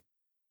normal.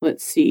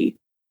 Let's see.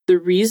 The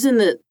reason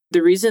that the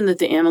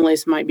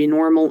amylase might be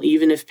normal,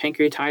 even if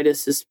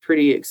pancreatitis is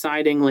pretty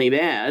excitingly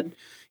bad,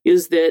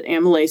 is that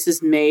amylase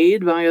is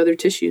made by other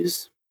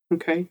tissues.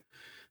 Okay,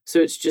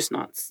 so it's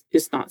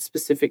not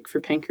specific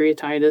for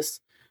pancreatitis,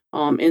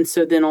 and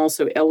so then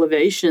also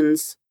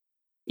elevations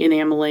in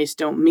amylase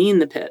don't mean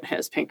the pet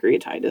has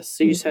pancreatitis.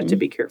 So you just have to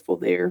be careful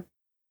there.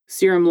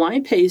 Serum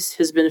lipase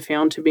has been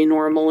found to be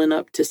normal in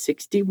up to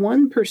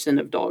 61%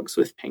 of dogs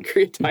with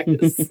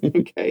pancreatitis.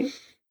 Okay.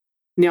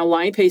 Now,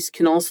 lipase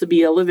can also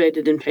be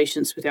elevated in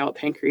patients without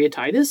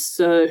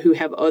pancreatitis who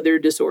have other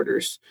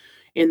disorders.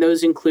 And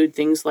those include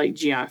things like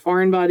GI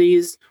foreign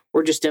bodies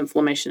or just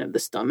inflammation of the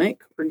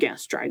stomach or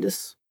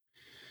gastritis.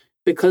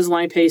 Because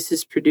lipase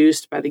is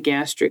produced by the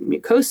gastric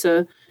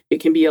mucosa,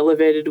 it can be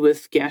elevated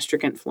with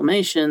gastric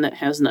inflammation that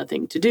has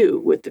nothing to do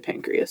with the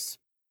pancreas.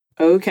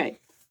 Okay,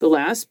 the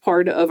last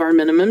part of our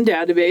minimum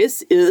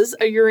database is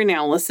a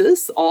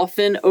urinalysis,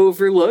 often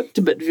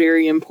overlooked but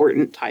very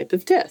important type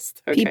of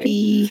test. Okay.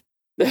 Pee-pee.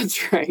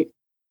 That's right.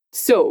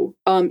 So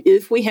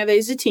if we have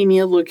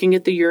azotemia, looking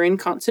at the urine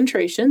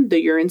concentration,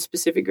 the urine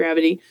specific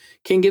gravity,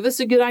 can give us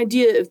a good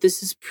idea if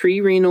this is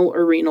pre-renal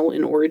or renal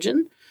in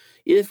origin.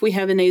 If we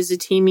have an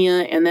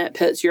azotemia and that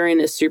pet's urine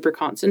is super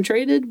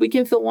concentrated, we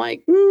can feel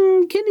like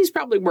kidneys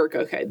probably work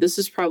okay. This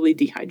is probably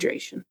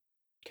dehydration.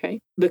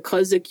 Okay,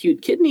 because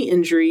acute kidney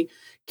injury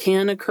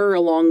can occur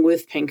along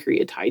with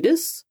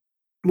pancreatitis,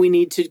 we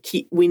need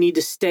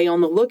to stay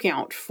on the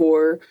lookout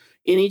for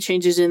any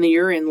changes in the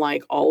urine,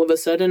 like all of a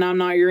sudden I'm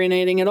not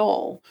urinating at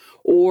all,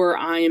 or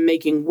I am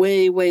making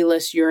way, way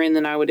less urine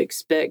than I would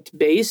expect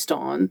based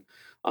on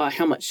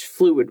how much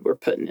fluid we're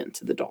putting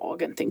into the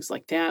dog and things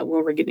like that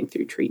when we're getting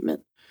through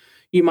treatment.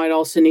 You might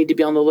also need to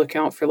be on the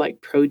lookout for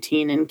like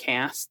protein in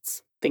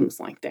casts, things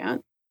like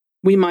that.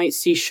 We might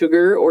see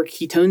sugar or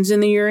ketones in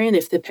the urine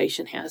if the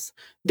patient has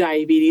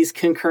diabetes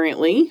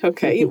concurrently.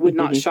 Okay, it would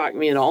not shock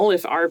me at all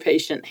if our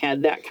patient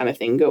had that kind of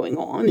thing going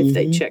on, if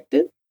they checked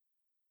it.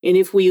 And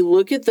if we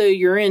look at the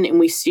urine and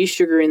we see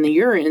sugar in the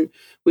urine,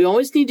 we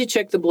always need to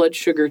check the blood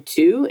sugar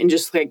too and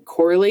just like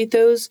correlate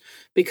those,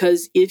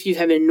 because if you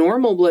have a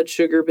normal blood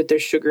sugar but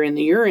there's sugar in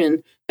the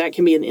urine, that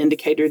can be an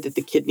indicator that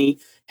the kidney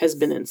has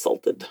been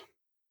insulted.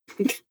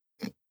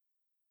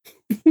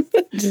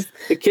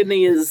 The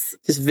kidney is...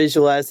 Just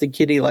visualize the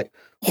kidney like,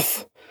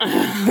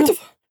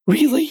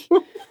 really?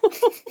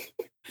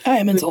 I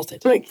am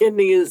insulted. The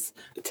kidney is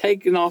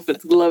taking off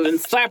its glove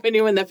and slapping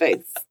you in the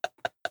face.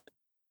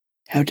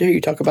 How dare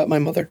you talk about my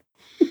mother?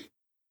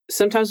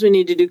 Sometimes we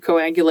need to do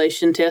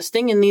coagulation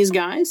testing in these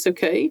guys,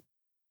 okay?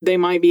 They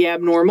might be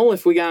abnormal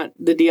if we got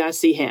the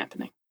DIC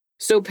happening.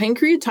 So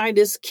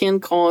pancreatitis can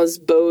cause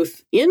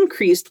both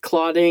increased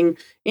clotting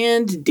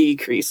and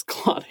decreased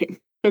clotting,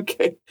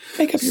 okay?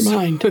 Make up your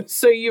mind.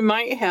 So you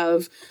might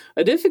have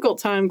a difficult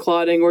time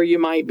clotting, or you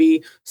might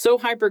be so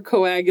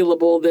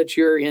hypercoagulable that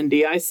you're in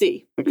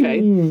DIC,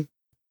 okay?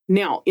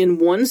 Now, in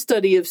one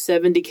study of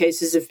 70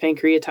 cases of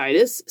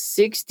pancreatitis,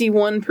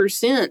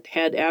 61%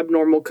 had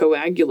abnormal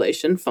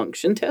coagulation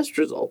function test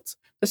results.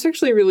 That's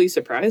actually really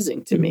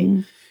surprising to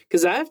me,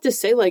 because I have to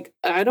say, like,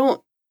 I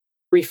don't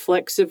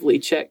reflexively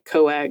check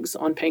coags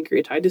on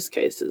pancreatitis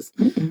cases,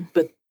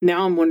 but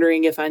now I'm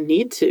wondering if I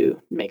need to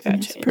make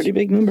that change. It's a pretty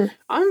big number.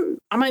 I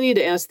might need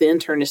to ask the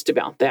internist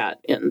about that,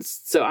 and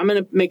so I'm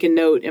going to make a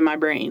note in my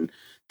brain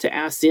to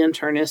ask the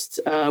internist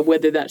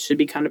whether that should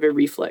be kind of a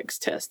reflex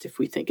test if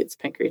we think it's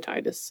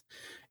pancreatitis.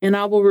 And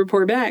I will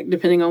report back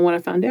depending on what I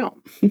find out.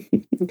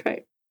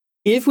 Okay.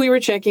 If we were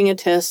checking a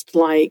test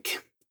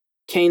like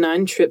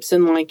canine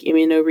trypsin-like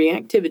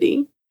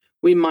immunoreactivity,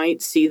 we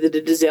might see that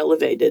it is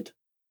elevated.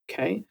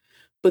 Okay.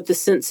 But the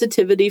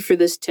sensitivity for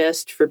this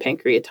test for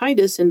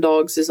pancreatitis in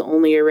dogs is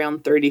only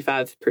around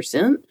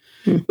 35%,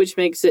 which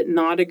makes it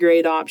not a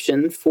great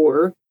option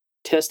for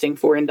testing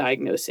for and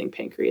diagnosing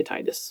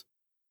pancreatitis.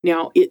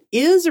 Now, it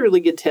is a really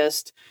good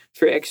test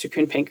for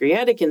exocrine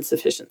pancreatic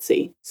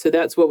insufficiency, so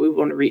that's what we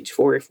want to reach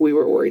for if we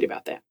were worried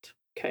about that,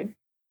 okay?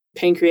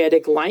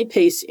 Pancreatic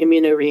lipase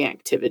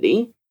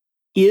immunoreactivity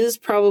is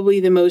probably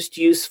the most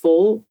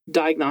useful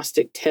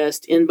diagnostic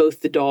test in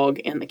both the dog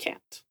and the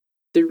cat.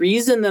 The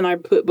reason that I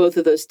put both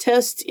of those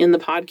tests in the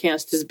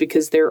podcast is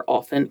because they're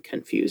often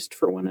confused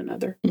for one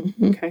another,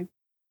 okay?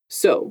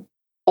 So,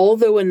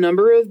 although a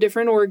number of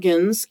different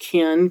organs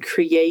can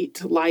create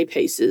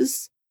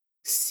lipases,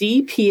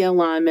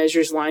 CPLI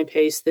measures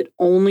lipase that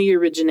only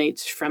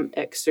originates from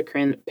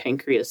exocrine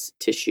pancreas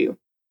tissue.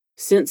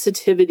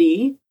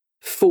 Sensitivity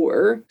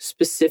for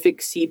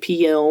specific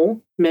CPL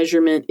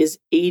measurement is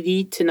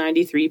 80 to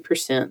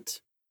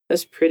 93%.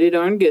 That's pretty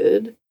darn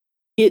good.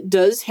 It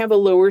does have a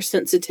lower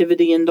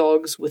sensitivity in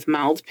dogs with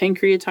mild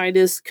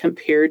pancreatitis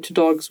compared to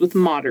dogs with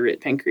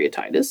moderate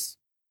pancreatitis.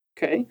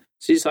 Okay,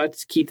 so you just have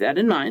to keep that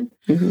in mind.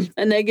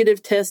 A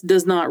negative test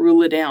does not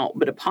rule it out,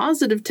 but a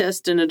positive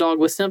test in a dog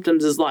with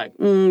symptoms is like,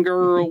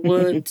 girl,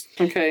 what?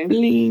 Okay.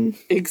 Lean.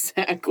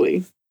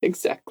 Exactly.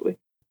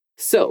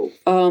 So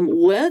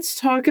let's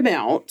talk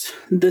about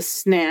the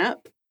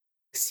SNAP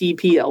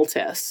CPL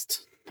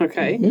test.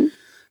 Okay.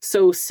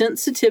 So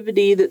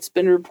sensitivity that's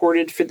been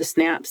reported for the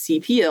SNAP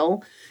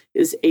CPL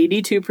is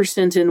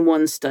 82% in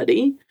one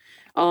study.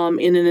 And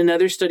in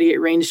another study, it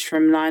ranged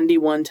from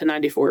 91 to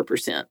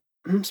 94%.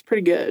 That's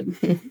pretty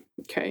good.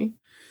 Okay.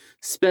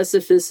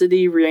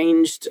 Specificity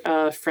ranged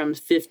from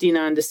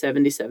 59 to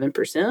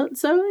 77%.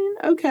 So,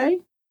 okay.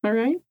 All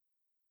right.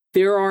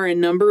 There are a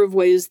number of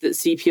ways that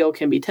CPL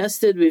can be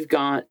tested. We've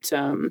got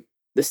the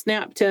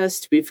SNAP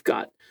test. We've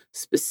got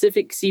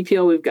specific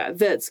CPL. We've got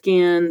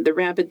VetScan, the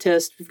rapid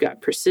test. We've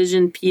got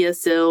precision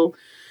PSL.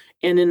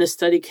 And in a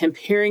study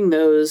comparing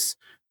those,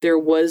 there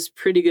was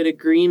pretty good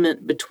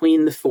agreement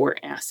between the four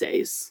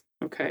assays.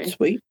 Okay.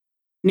 Sweet.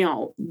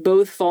 Now,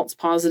 both false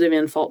positive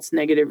and false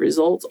negative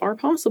results are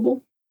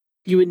possible.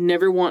 You would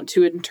never want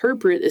to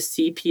interpret a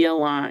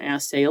CPLI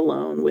assay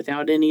alone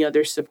without any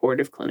other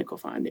supportive clinical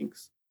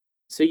findings.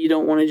 So you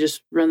don't want to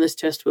just run this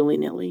test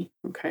willy-nilly,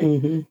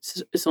 okay?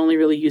 It's only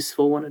really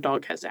useful when a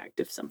dog has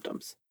active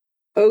symptoms.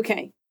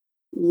 Okay,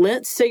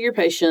 let's say your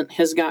patient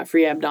has got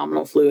free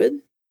abdominal fluid.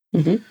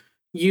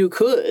 You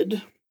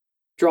could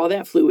draw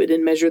that fluid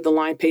and measure the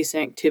lipase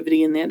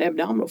activity in that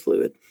abdominal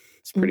fluid.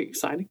 It's pretty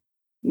exciting.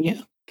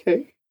 Yeah.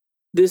 Okay.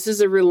 This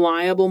is a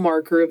reliable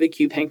marker of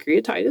acute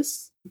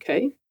pancreatitis.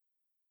 Okay.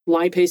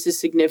 Lipase is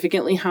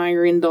significantly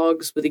higher in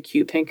dogs with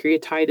acute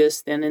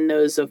pancreatitis than in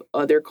those of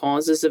other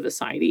causes of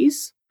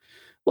ascites.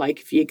 Like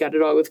if you got a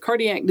dog with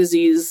cardiac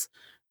disease,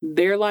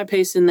 their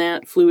lipase in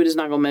that fluid is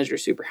not going to measure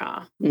super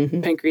high.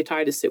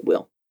 Pancreatitis, it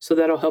will. So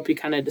that'll help you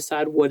kind of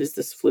decide what is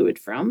this fluid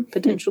from,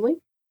 potentially.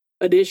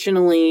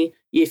 Additionally,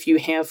 if you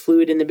have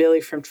fluid in the belly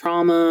from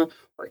trauma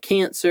or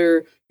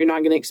cancer, you're not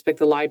going to expect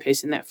the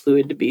lipase in that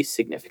fluid to be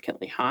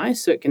significantly high,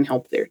 so it can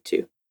help there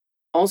too.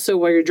 Also,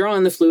 while you're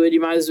drawing the fluid, you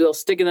might as well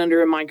stick it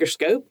under a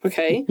microscope,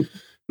 okay?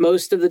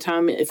 Most of the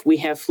time, if we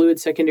have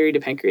fluid secondary to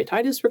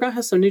pancreatitis, we're going to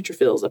have some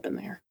neutrophils up in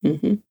there.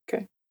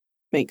 Okay.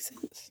 Makes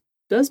sense.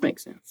 Does make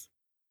sense.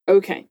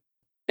 Okay.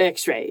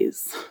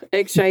 X-rays.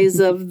 X-rays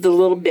of the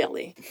little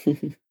belly.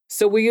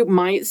 So we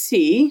might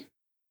see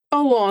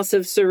a loss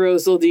of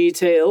serosal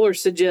detail or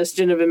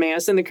suggestion of a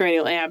mass in the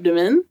cranial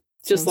abdomen,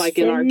 just like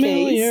in our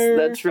case.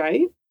 That's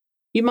right.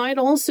 You might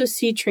also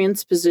see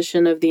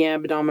transposition of the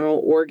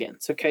abdominal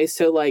organs. Okay,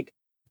 so like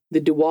the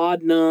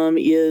duodenum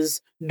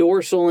is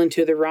dorsal and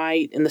to the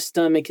right, and the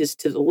stomach is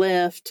to the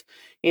left,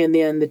 and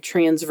then the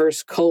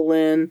transverse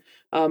colon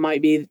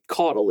might be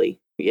caudally,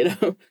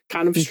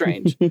 kind of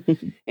strange.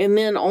 And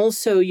then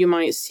also you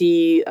might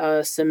see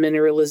some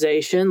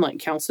mineralization, like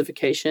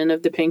calcification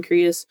of the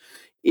pancreas,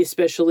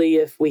 especially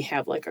if we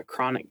have like a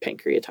chronic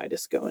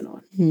pancreatitis going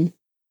on.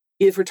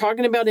 If we're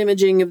talking about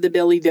imaging of the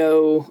belly,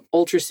 though,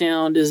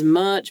 ultrasound is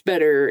much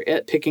better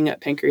at picking up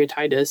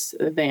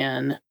pancreatitis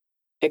than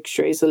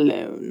X-rays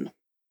alone.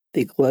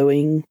 The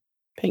glowing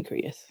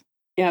pancreas.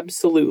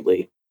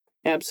 Absolutely.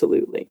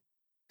 Absolutely.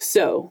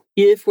 So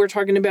if we're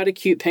talking about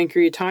acute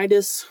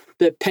pancreatitis,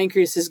 the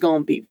pancreas is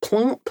going to be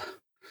plump.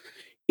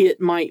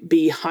 It might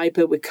be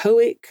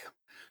hypoechoic,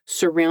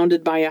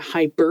 surrounded by a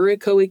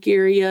hyperechoic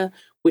area,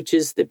 which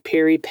is the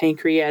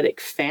peripancreatic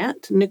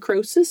fat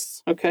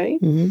necrosis. Okay.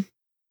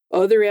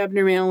 Other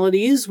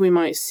abnormalities we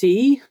might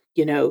see,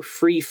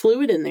 free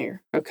fluid in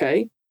there,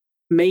 okay?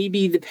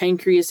 Maybe the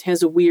pancreas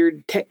has a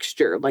weird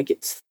texture, like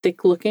it's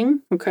thick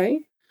looking, okay?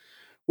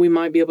 We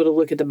might be able to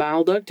look at the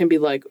bile duct and be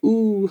like,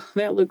 ooh,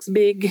 that looks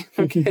big,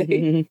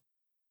 okay?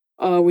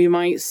 We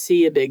might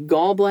see a big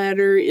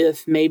gallbladder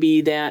if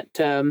maybe that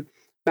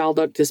bile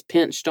duct is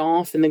pinched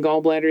off and the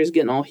gallbladder is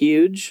getting all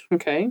huge,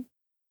 okay?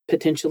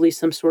 Potentially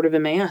some sort of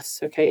a mass,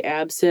 okay?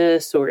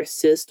 Abscess or a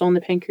cyst on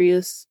the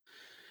pancreas.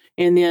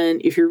 And then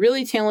if you're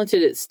really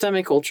talented at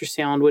stomach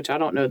ultrasound, which I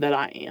don't know that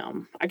I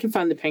am, I can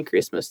find the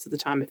pancreas most of the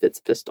time if it's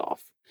pissed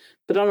off.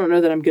 But I don't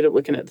know that I'm good at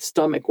looking at the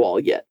stomach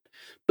wall yet.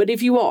 But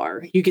if you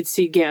are, you could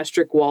see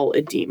gastric wall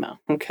edema,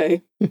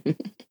 okay?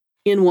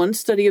 In one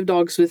study of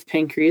dogs with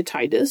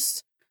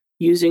pancreatitis,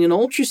 using an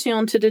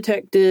ultrasound to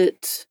detect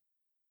it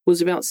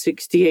was about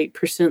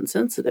 68%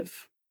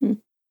 sensitive,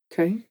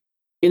 okay?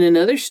 In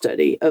another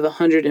study of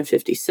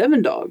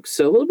 157 dogs,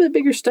 so a little bit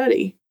bigger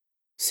study,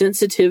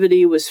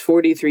 sensitivity was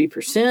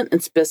 43%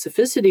 and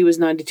specificity was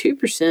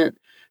 92%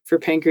 for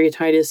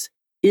pancreatitis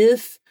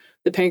if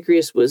the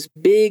pancreas was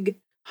big,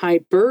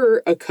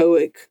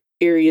 hyperechoic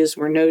areas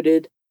were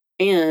noted,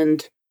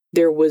 and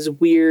there was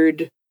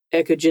weird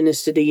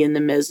echogenicity in the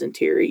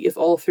mesentery. If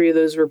all three of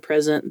those were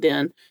present,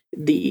 then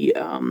the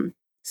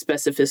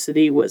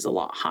specificity was a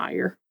lot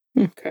higher.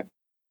 Okay.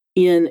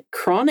 In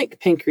chronic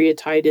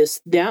pancreatitis,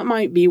 that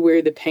might be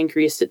where the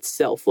pancreas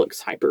itself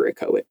looks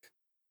hyperechoic.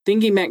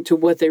 Thinking back to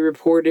what they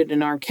reported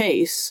in our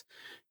case,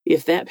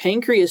 if that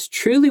pancreas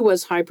truly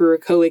was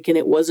hyperechoic and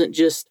it wasn't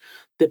just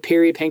the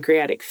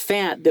peripancreatic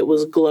fat that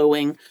was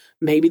glowing,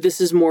 maybe this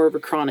is more of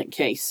a chronic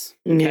case.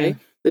 Okay. Yeah.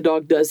 The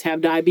dog does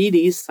have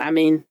diabetes. I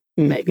mean,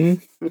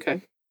 maybe.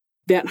 Okay.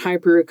 That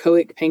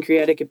hyperechoic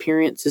pancreatic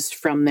appearance is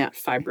from that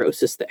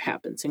fibrosis that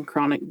happens in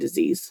chronic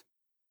disease.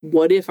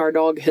 What if our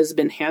dog has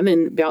been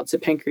having bouts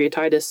of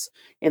pancreatitis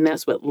and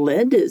that's what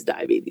led to his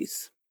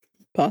diabetes?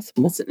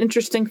 Possible. It's an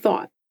interesting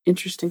thought.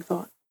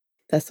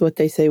 That's what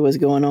they say was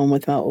going on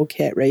with my old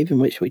cat Raven,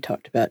 which we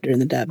talked about during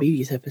the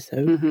diabetes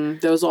episode.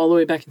 That was all the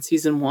way back in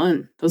season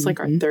 1. That was like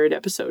our 3rd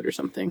episode or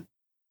something.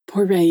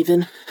 Poor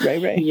Raven.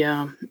 Ray.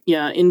 Yeah.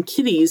 In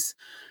kitties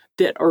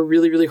that are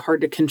really, really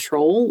hard to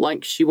control,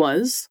 like she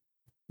was,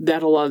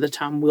 that a lot of the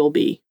time will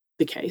be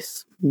the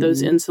case.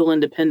 Those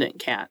insulin-dependent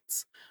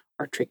cats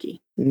are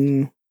tricky.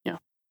 Yeah.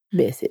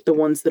 Visit. The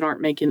ones that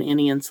aren't making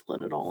any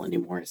insulin at all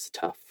anymore is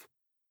tough.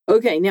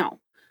 Okay, now,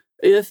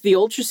 if the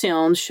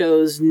ultrasound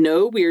shows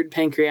no weird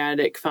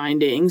pancreatic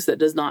findings, that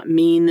does not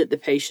mean that the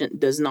patient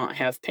does not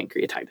have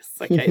pancreatitis.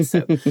 Okay,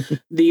 so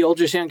the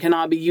ultrasound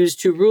cannot be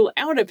used to rule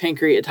out a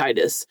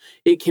pancreatitis.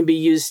 It can be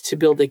used to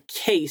build a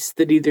case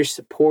that either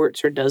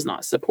supports or does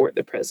not support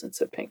the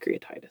presence of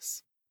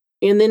pancreatitis.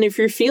 And then if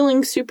you're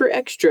feeling super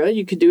extra,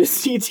 you could do a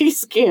CT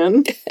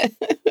scan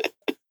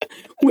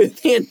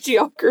with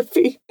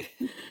angiography.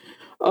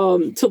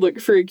 To look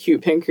for acute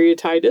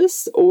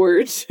pancreatitis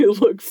or to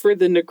look for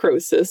the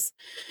necrosis.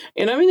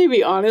 And I'm going to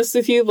be honest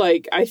with you,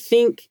 I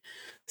think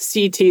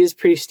CT is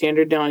pretty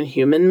standard now in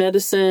human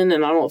medicine,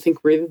 and I don't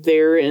think we're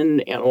there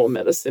in animal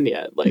medicine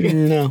yet. Like,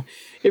 No.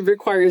 It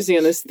requires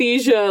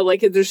anesthesia.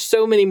 Like, there's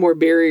so many more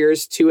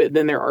barriers to it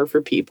than there are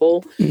for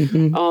people.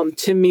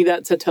 To me,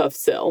 that's a tough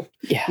sell.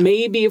 Yeah.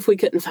 Maybe if we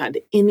couldn't find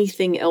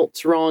anything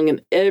else wrong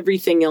and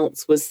everything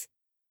else was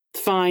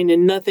fine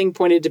and nothing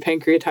pointed to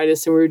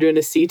pancreatitis and we were doing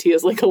a CT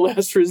as like a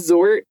last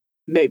resort,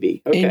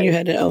 maybe. Okay. And you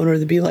had an owner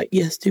to be like,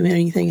 yes, do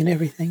anything and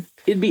everything.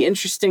 It'd be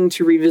interesting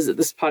to revisit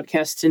this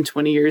podcast in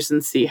 20 years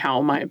and see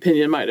how my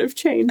opinion might have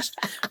changed.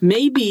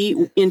 Maybe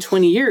in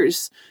 20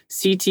 years,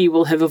 CT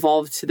will have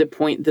evolved to the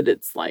point that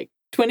it's like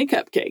 20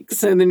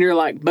 cupcakes. And then you're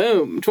like,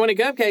 boom, 20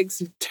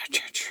 cupcakes.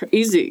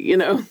 Easy,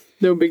 no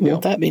big deal.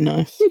 Won't that be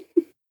nice?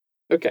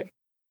 Okay.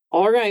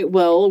 All right.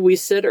 Well, we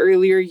said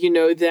earlier,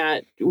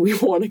 that we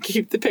want to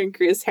keep the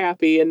pancreas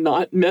happy and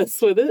not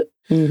mess with it.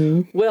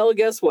 Well,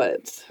 guess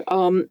what?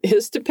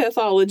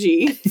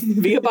 Histopathology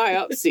via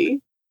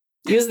biopsy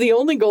is the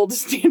only gold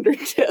standard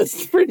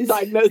test for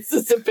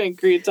diagnosis of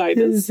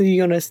pancreatitis. So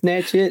you're going to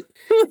snatch it,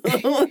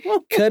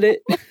 cut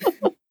it.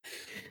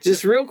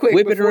 Just real quick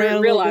Whip it before around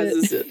it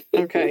realizes it.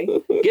 Okay.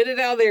 Get it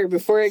out there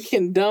before it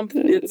can dump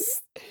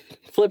its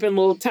flipping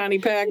little tiny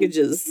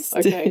packages.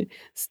 Okay.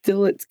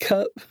 Still its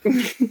cup.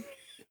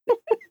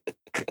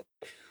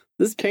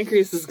 This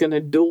pancreas is going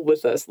to duel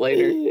with us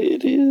later.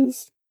 It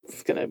is.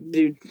 It's going to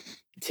do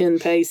 10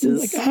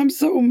 paces. Like, I'm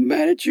so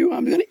mad at you,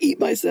 I'm going to eat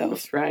myself.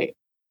 That's right.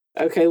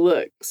 Okay,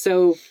 look.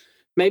 So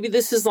maybe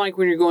this is like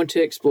when you're going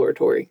to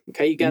exploratory.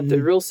 Okay, you got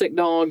the real sick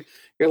dog.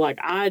 You're like,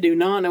 I do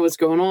not know what's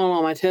going on.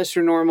 All my tests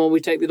are normal.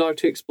 We take the dog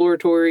to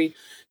exploratory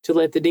to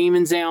let the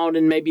demons out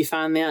and maybe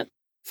find that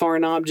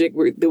foreign object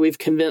that we've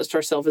convinced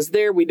ourselves is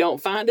there. We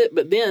don't find it,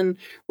 but then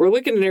we're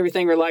looking at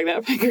everything. We're like,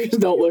 that pancreas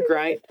don't look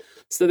right.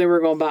 So then we're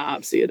going to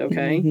biopsy it,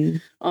 okay?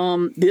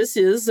 This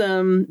is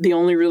the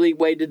only really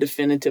way to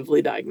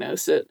definitively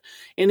diagnose it.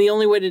 And the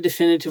only way to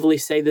definitively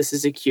say this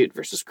is acute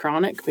versus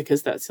chronic,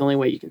 because that's the only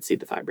way you can see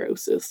the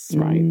fibrosis,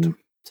 right?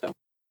 So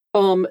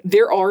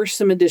there are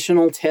some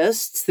additional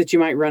tests that you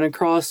might run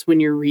across when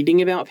you're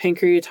reading about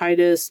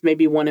pancreatitis.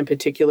 Maybe one in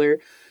particular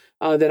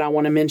that I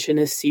want to mention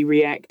is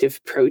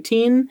C-reactive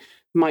protein.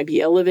 Might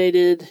be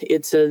elevated.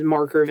 It's a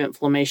marker of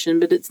inflammation,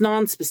 but it's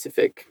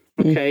nonspecific,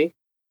 okay?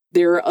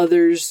 There are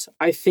others.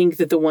 I think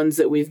that the ones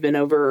that we've been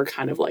over are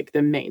kind of like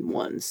the main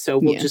ones. So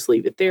we'll just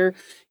leave it there.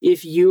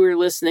 If you are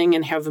listening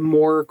and have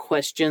more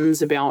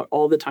questions about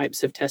all the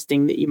types of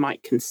testing that you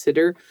might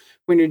consider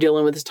when you're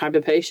dealing with this type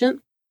of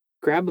patient,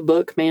 grab a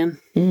book, man.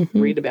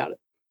 Read about it.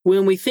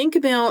 When we think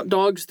about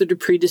dogs that are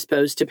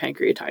predisposed to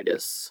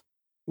pancreatitis,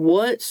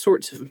 what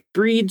sorts of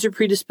breeds are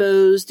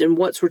predisposed and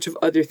what sorts of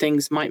other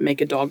things might make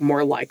a dog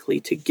more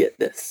likely to get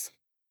this?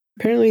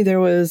 Apparently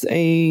there was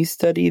a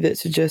study that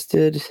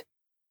suggested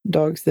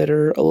dogs that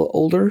are a little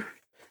older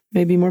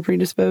may be more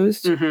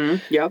predisposed.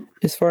 Yep.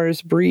 As far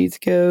as breeds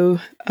go,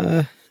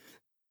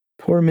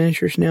 poor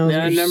miniature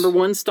schnauzers. Number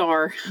 1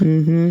 star.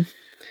 The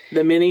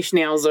mini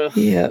schnauzer.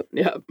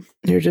 Yep.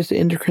 They're just an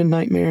endocrine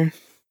nightmare.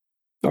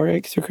 Or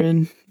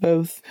exocrine,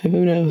 both.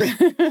 Who knows?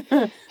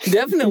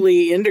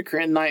 Definitely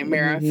endocrine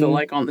nightmare, I feel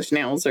like, on the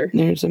schnauzer.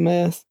 There's a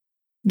mess.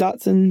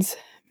 Dachshunds,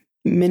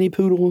 mini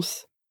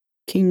poodles,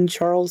 King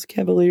Charles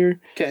Cavalier,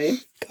 Okay.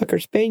 Cocker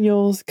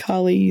Spaniels,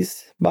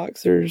 Collies,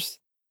 Boxers,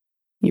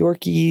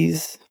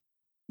 Yorkies,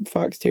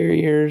 Fox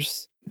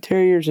Terriers,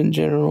 Terriers in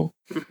general.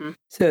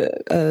 So,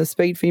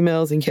 spayed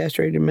females and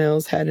castrated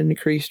males had an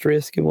increased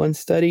risk in one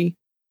study.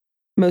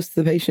 Most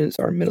of the patients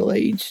are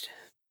middle-aged.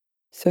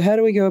 So how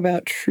do we go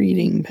about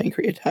treating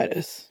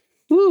pancreatitis?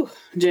 Woo,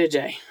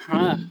 JJ.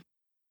 All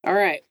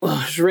right. Well,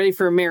 I was ready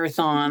for a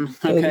marathon.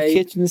 Okay. The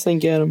kitchen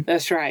sink at them.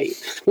 That's right.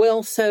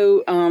 Well,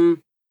 so,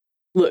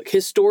 look,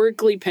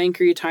 historically,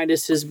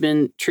 pancreatitis has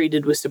been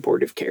treated with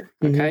supportive care.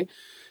 Okay.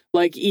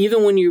 Like,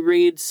 even when you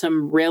read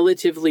some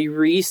relatively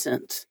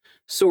recent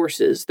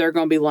sources, they're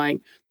going to be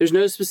like, there's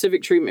no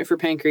specific treatment for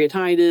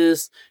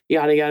pancreatitis,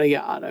 yada, yada,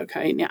 yada.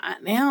 Okay.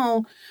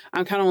 Now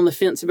I'm kind of on the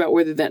fence about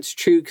whether that's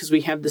true because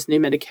we have this new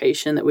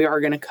medication that we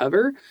are going to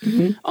cover.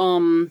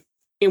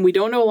 And we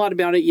don't know a lot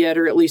about it yet,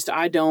 or at least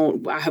I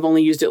don't. I have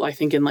only used it, I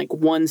think, in like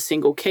one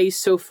single case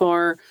so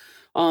far.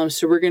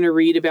 So we're going to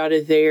read about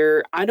it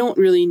there. I don't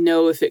really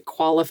know if it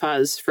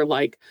qualifies for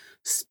like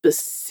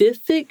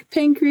specific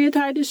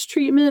pancreatitis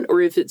treatment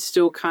or if it's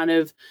still kind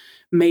of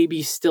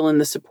maybe still in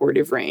the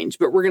supportive range,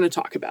 but we're going to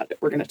talk about it.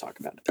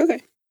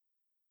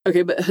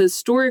 Okay, but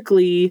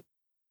historically,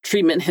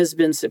 treatment has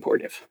been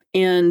supportive.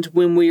 And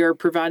when we are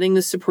providing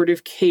the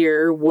supportive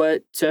care,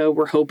 what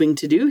we're hoping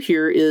to do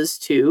here is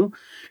to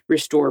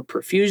restore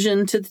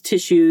perfusion to the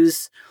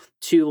tissues,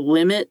 to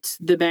limit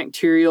the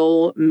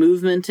bacterial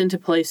movement into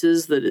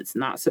places that it's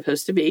not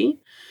supposed to be,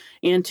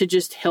 and to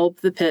just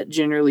help the pet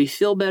generally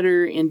feel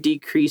better and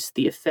decrease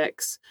the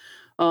effects,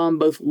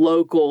 both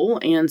local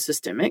and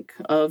systemic,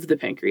 of the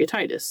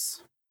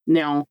pancreatitis.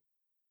 Now,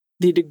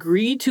 The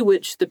degree to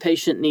which the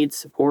patient needs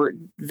support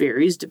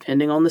varies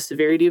depending on the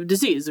severity of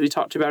disease. We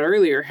talked about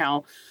earlier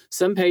how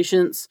some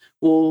patients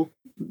will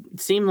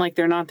seem like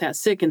they're not that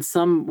sick and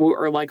some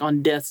are like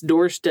on death's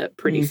doorstep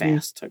pretty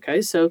fast.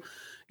 Okay, so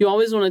you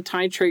always want to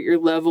titrate your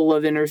level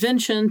of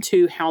intervention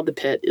to how the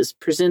pet is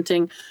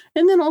presenting,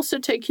 and then also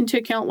take into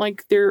account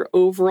like their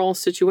overall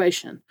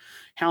situation.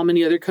 How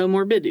many other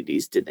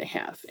comorbidities did they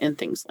have and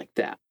things like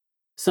that.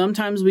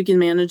 Sometimes we can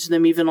manage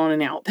them even on an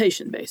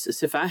outpatient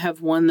basis. If I have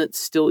one that's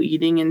still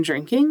eating and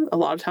drinking, a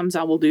lot of times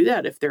I will do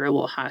that if they're a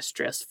little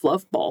high-stress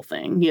fluff ball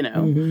thing, you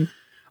know.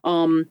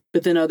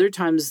 But then other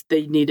times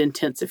they need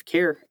intensive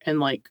care and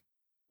like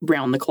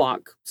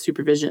round-the-clock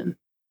supervision.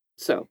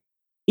 So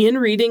in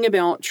reading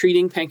about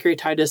treating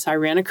pancreatitis, I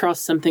ran across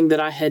something that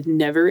I had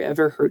never,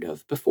 ever heard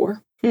of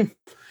before.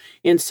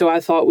 And so I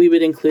thought we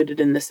would include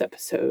it in this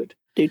episode.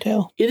 Do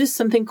tell. It is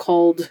something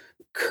called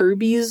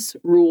Kirby's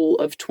Rule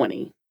of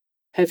 20.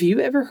 Have you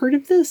ever heard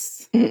of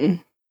this?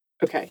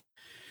 Okay.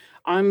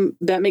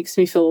 That makes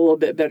me feel a little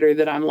bit better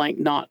that I'm like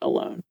not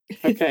alone.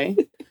 Okay.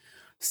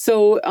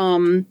 So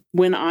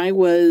when I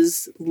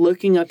was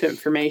looking up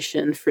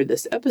information for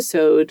this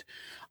episode,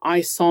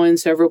 I saw in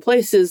several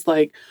places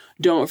like,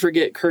 don't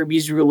forget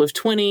Kirby's Rule of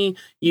 20,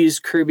 use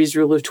Kirby's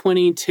Rule of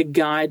 20 to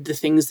guide the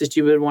things that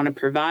you would want to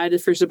provide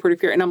for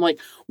supportive care. And I'm like,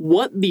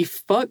 what the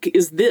fuck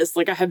is this?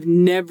 Like, I have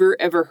never,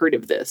 ever heard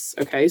of this.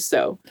 Okay,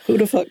 so. Who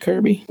the fuck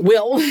Kirby?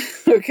 Well,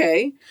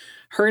 okay.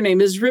 Her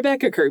name is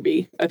Rebecca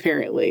Kirby,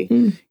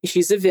 apparently.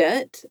 She's a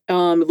vet.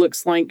 It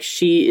looks like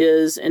she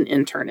is an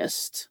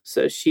internist.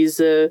 So she's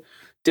a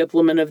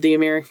diplomate of the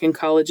American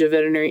College of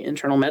Veterinary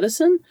Internal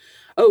Medicine.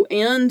 Oh,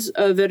 and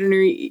a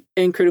veterinary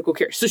and critical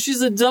care. So she's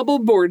a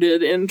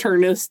double-boarded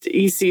internist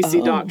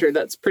ECC doctor.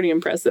 That's pretty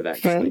impressive,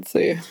 actually.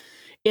 Fancy.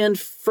 And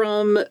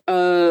from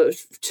to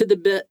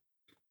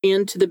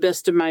the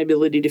best of my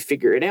ability to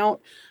figure it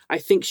out, I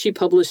think she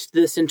published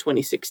this in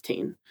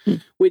 2016,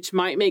 which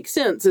might make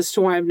sense as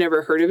to why I've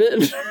never heard of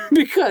it,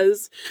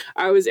 because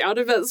I was out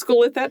of vet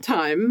school at that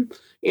time,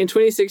 and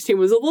 2016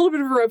 was a little bit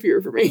of a rough year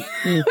for me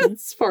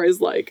as far as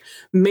like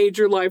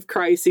major life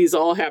crises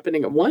all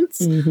happening at once.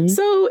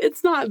 So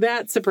it's not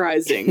that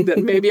surprising that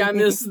maybe I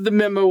missed the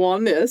memo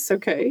on this.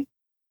 Okay.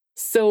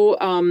 So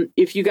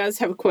if you guys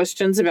have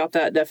questions about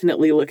that,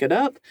 definitely look it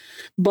up.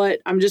 But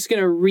I'm just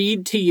going to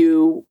read to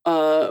you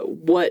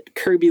what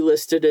Kirby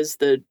listed as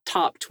the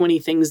top 20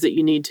 things that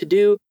you need to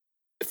do.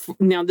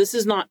 Now, this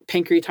is not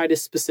pancreatitis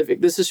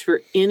specific. This is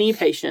for any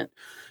patient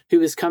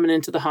who is coming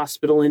into the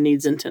hospital and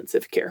needs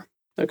intensive care.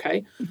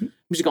 Okay? I'm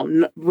just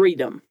going to read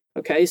them.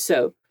 Okay?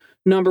 So,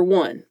 number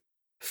 1,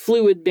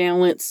 fluid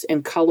balance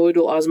and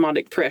colloidal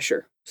osmotic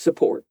pressure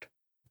support,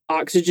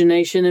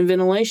 oxygenation and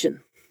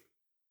ventilation,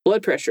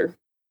 blood pressure,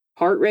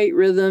 heart rate,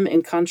 rhythm,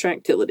 and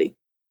contractility,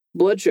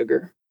 blood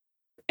sugar,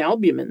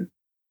 albumin,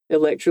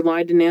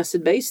 electrolyte and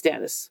acid-base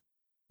status,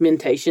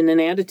 mentation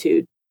and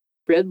attitude,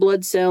 red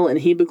blood cell and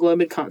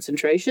hemoglobin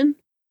concentration,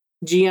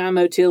 GI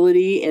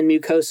motility and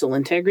mucosal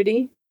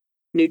integrity,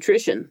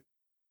 nutrition,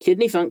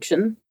 kidney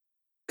function,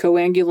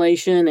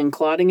 coagulation and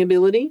clotting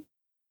ability,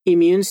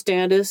 immune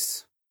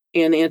status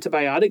and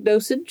antibiotic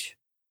dosage,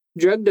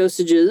 drug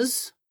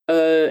dosages,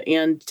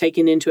 and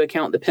taking into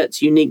account the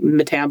pet's unique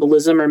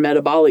metabolism or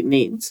metabolic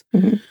needs,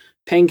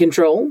 pain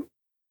control,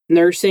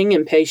 nursing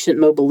and patient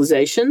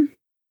mobilization,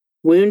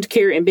 wound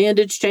care and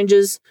bandage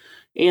changes,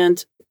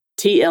 and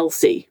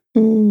TLC.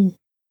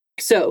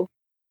 So,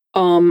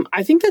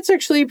 I think that's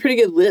actually a pretty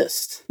good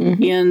list.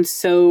 And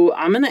so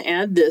I'm going to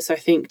add this, I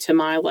think, to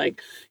my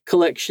like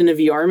collection of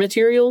ER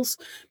materials,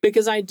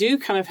 because I do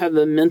kind of have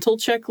a mental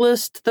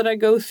checklist that I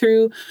go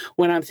through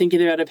when I'm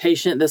thinking about a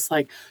patient that's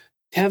like,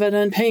 have I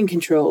done pain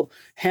control?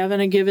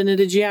 Haven't I given it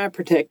a GI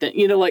protectant?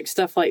 You know, like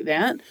stuff like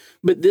that.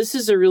 But this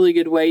is a really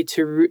good way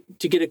to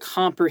get a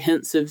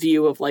comprehensive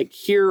view of like,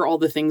 here are all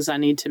the things I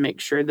need to make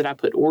sure that I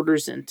put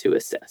orders in to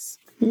assess.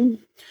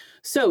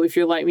 So if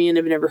you're like me and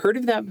have never heard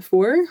of that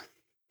before,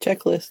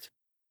 checklist.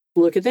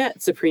 Look at that.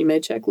 It's a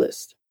pre-made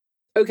checklist.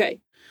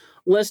 Okay,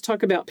 let's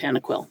talk about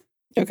Panaquil.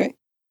 Okay.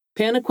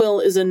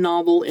 Panaquil is a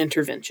novel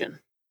intervention.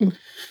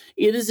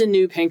 It is a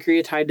new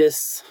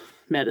pancreatitis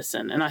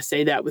medicine. And I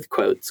say that with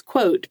quotes.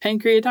 Quote,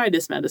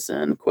 pancreatitis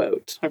medicine,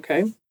 quote.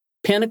 Okay.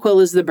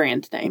 Panaquil is the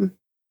brand name.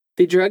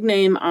 The drug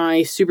name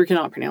I super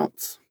cannot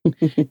pronounce.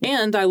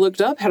 And I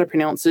looked up how to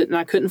pronounce it and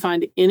I couldn't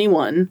find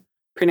anyone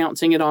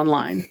pronouncing it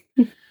online.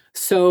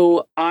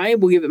 So I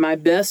will give it my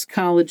best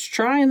college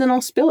try and then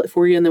I'll spell it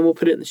for you and then we'll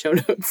put it in the show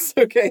notes.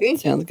 Okay.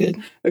 Sounds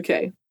good.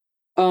 Okay.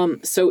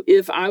 So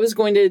if I was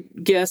going to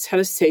guess how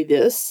to say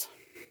this,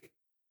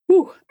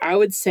 I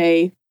would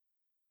say,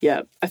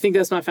 yeah, I think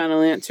that's my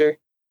final answer.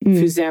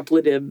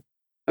 Fuzaplidib.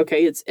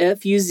 Okay, it's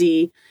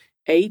Fuzaplidib,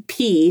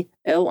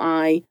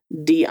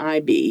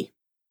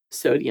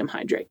 sodium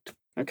hydrate.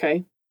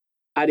 Okay,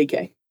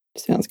 IDK.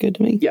 Sounds good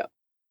to me. Yeah.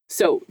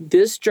 So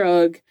this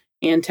drug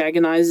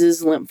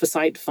antagonizes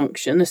lymphocyte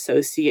function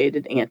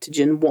associated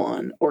antigen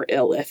 1 or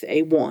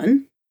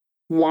LFA1.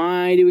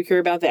 Why do we care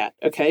about that?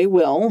 Okay,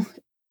 well,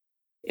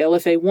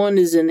 LFA1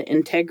 is an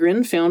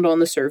integrin found on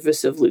the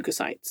surface of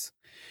leukocytes.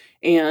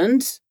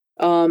 And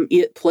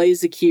it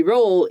plays a key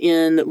role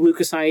in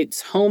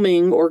leukocytes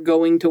homing or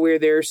going to where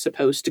they're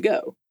supposed to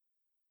go.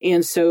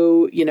 And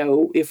so,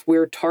 if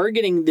we're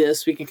targeting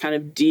this, we can kind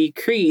of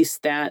decrease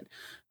that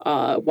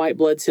white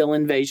blood cell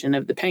invasion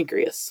of the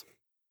pancreas.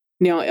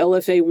 Now,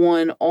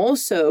 LFA1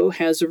 also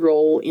has a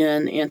role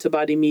in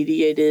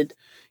antibody-mediated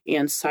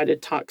and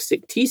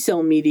cytotoxic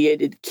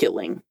T-cell-mediated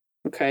killing,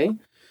 okay?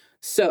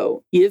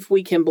 So, if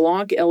we can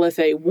block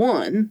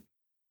LFA1,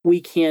 we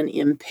can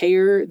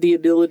impair the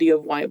ability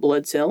of white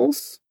blood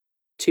cells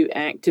to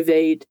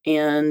activate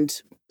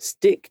and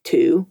stick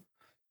to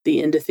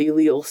the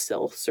endothelial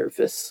cell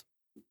surface,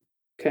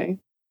 okay?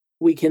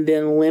 We can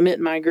then limit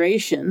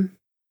migration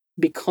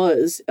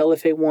because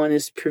LFA1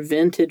 is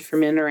prevented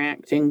from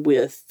interacting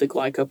with the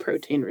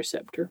glycoprotein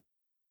receptor.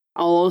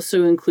 I'll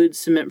also include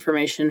some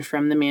information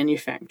from the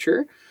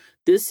manufacturer.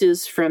 This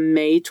is from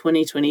May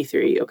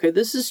 2023. Okay,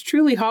 this is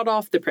truly hot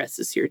off the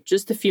presses here.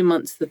 Just a few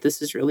months that this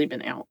has really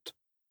been out.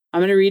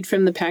 I'm going to read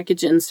from the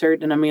package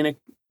insert and I'm going to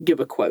give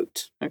a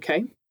quote,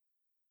 okay?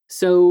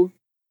 So,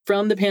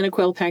 from the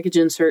Panaquel package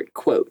insert,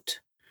 quote,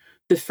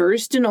 "The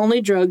first and only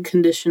drug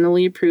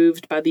conditionally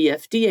approved by the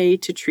FDA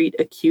to treat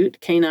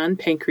acute canine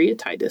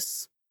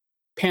pancreatitis.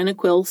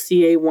 Panaquel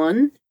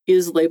CA1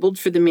 is labeled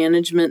for the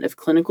management of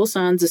clinical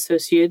signs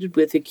associated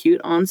with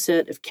acute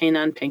onset of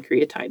canine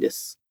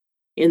pancreatitis.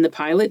 In the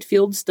pilot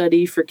field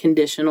study for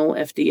conditional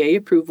FDA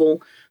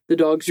approval, the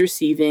dogs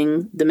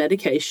receiving the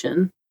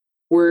medication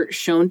were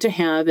shown to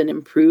have an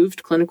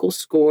improved clinical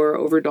score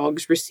over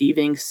dogs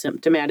receiving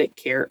symptomatic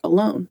care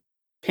alone.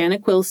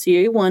 Panaquel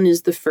CA1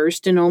 is the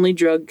first and only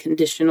drug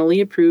conditionally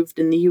approved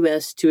in the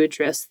U.S. to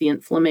address the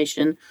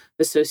inflammation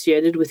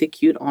associated with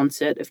acute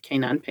onset of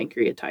canine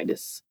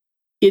pancreatitis.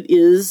 It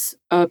is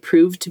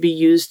approved to be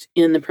used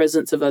in the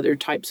presence of other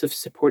types of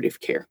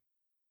supportive care.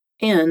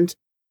 And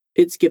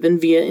it's given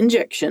via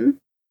injection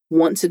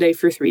once a day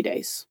for 3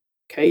 days.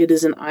 Okay, it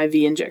is an IV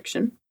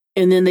injection.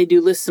 And then they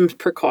do list some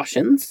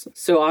precautions.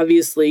 So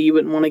obviously you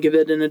wouldn't want to give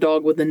it in a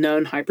dog with a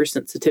known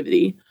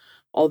hypersensitivity,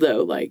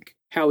 although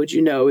how would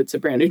you know it's a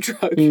brand new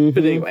drug? Mm-hmm.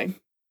 But anyway,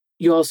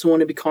 you also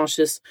want to be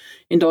cautious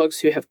in dogs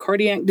who have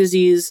cardiac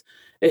disease,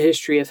 a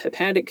history of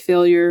hepatic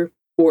failure,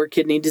 or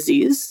kidney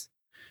disease.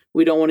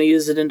 We don't want to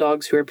use it in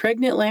dogs who are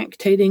pregnant,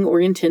 lactating, or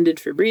intended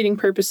for breeding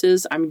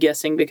purposes. I'm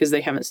guessing because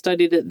they haven't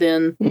studied it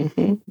then.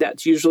 Mm-hmm.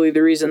 That's usually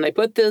the reason they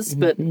put this,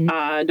 but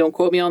don't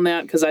quote me on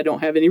that because I don't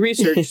have any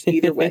research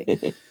either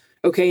way.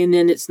 Okay, and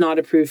then it's not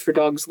approved for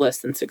dogs less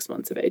than 6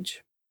 months of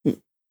age.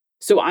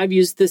 So I've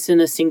used this in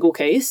a single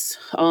case.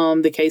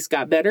 The case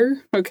got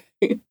better.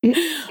 Okay,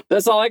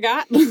 that's all I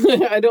got.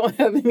 I don't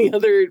have any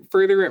other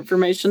further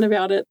information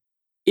about it.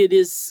 It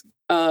is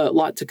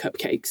lots of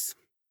cupcakes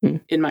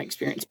in my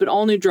experience, but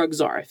all new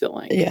drugs are, I feel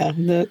like. Yeah,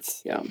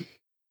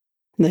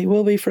 they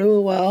will be for a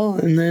little while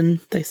and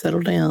then they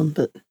settle down,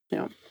 but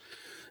yeah.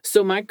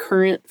 So my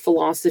current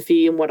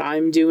philosophy and what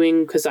I'm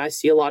doing, because I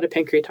see a lot of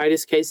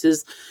pancreatitis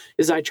cases,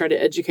 is I try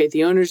to educate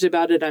the owners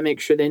about it. I make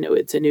sure they know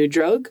it's a new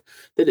drug,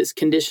 that it's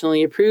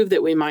conditionally approved,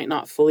 that we might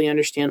not fully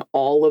understand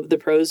all of the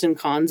pros and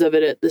cons of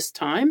it at this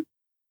time.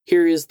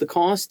 Here is the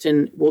cost,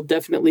 and we'll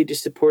definitely do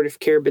supportive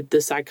care, but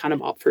this I kind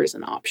of offer as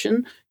an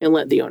option and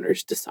let the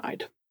owners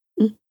decide.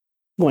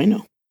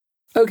 Bueno.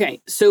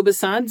 Okay, so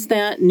besides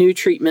that new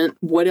treatment,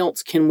 what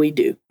else can we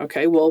do?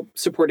 Okay, well,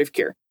 supportive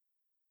care.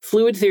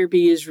 Fluid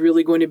therapy is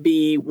really going to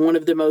be one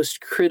of the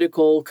most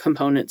critical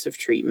components of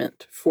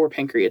treatment for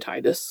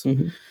pancreatitis.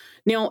 Mm-hmm.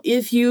 Now,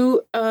 if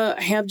you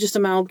have just a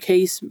mild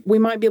case, we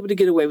might be able to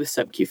get away with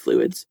sub-Q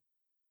fluids.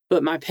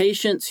 But my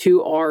patients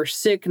who are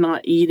sick,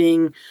 not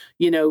eating,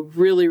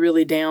 really,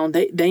 really down,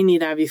 they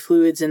need IV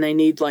fluids and they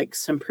need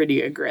some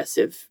pretty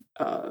aggressive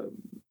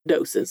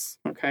doses,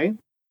 okay?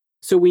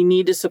 So we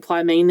need to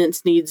supply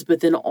maintenance needs,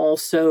 but then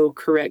also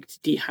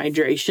correct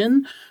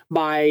dehydration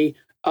by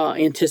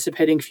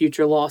anticipating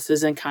future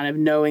losses and kind of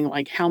knowing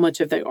how much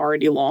have they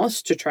already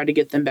lost to try to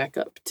get them back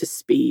up to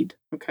speed,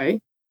 okay?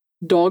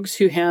 Dogs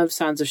who have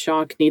signs of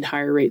shock need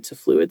higher rates of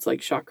fluids,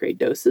 like shock rate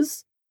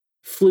doses.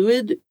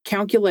 Fluid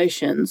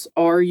calculations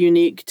are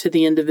unique to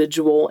the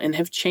individual and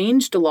have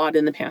changed a lot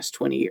in the past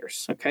 20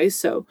 years, okay?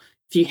 So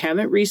if you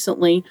haven't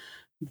recently,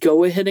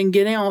 go ahead and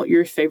get out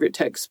your favorite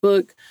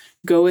textbook.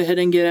 Go ahead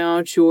and get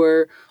out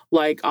your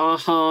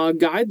AHA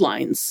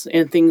guidelines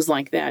and things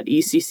like that,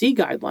 ECC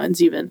guidelines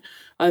even,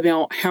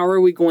 about how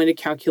are we going to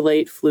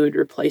calculate fluid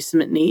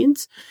replacement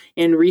needs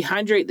and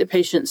rehydrate the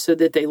patient so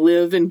that they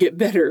live and get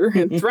better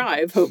and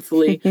thrive,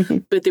 hopefully,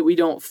 but that we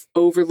don't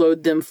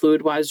overload them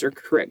fluid-wise or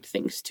correct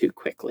things too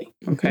quickly,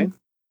 okay? Mm-hmm.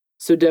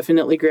 So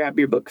definitely grab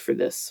your book for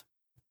this.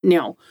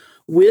 Now,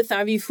 with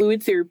IV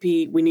fluid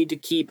therapy, we need to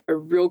keep a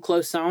real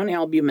close eye on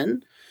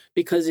albumin,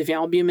 because if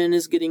albumin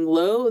is getting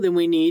low, then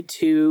we need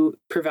to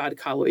provide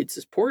colloid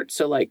support.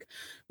 So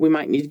we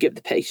might need to give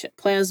the patient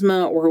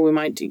plasma, or we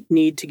might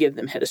need to give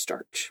them head of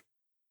starch.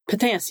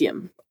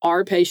 Potassium.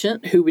 Our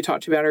patient, who we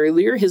talked about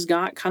earlier, has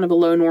got kind of a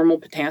low normal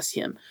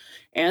potassium.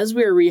 As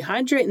we're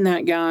rehydrating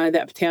that guy,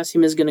 that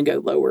potassium is going to go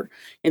lower.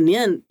 And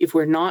then if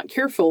we're not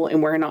careful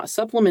and we're not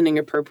supplementing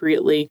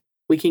appropriately,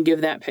 we can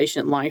give that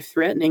patient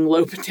life-threatening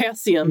low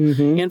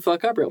potassium and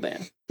fuck up real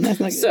bad. That's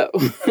not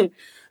good.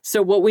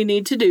 So what we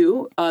need to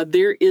do,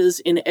 there is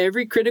in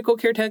every critical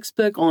care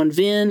textbook on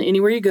VEN,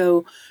 anywhere you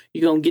go,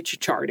 you're going to get your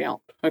chart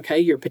out, okay?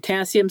 Your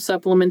potassium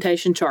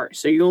supplementation chart.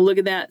 So you're going to look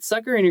at that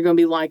sucker and you're going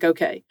to be like,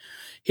 okay,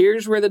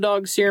 here's where the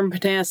dog's serum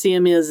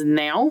potassium is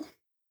now.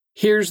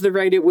 Here's the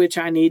rate at which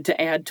I need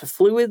to add to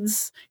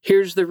fluids.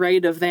 Here's the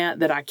rate of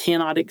that I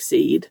cannot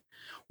exceed.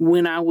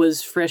 When I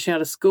was fresh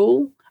out of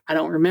school, I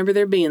don't remember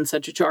there being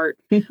such a chart.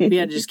 We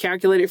had to just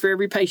calculate it for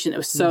every patient. It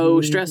was so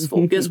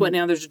stressful. Guess what?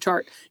 Now there's a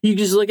chart. You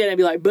just look at it and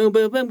be like, boom,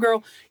 boom, boom,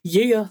 girl.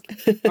 Yeah.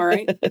 All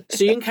right.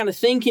 So you can kind of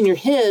think in your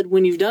head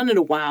when you've done it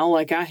a while,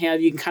 like I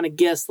have, you can kind of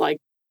guess like,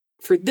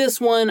 for this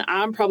one,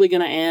 I'm probably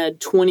going to add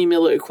 20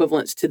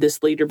 milliequivalents to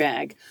this liter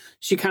bag.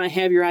 So you kind of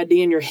have your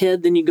idea in your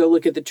head, then you go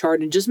look at the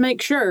chart and just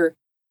make sure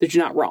that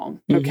you're not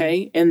wrong,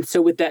 okay? And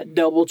so with that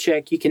double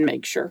check, you can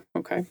make sure,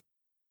 okay?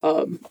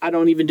 I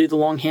don't even do the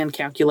longhand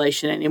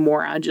calculation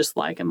anymore. I'm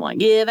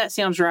like, yeah, that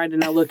sounds right.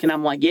 And I look and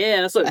I'm like, yeah,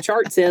 that's what the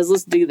chart says.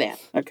 Let's do that,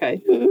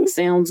 okay?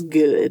 Sounds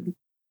good.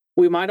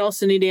 We might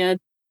also need to add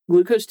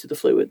glucose to the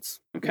fluids,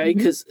 okay?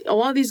 Because a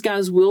lot of these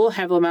guys will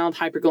have a mild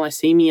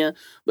hyperglycemia,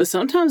 but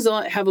sometimes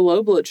they'll have a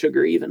low blood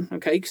sugar even,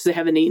 okay? Because they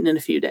haven't eaten in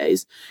a few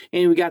days.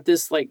 And we got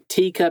this like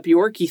teacup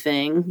Yorkie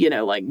thing,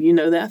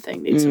 that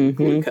thing needs some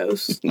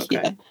glucose, okay?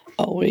 Yeah,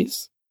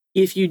 always.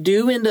 If you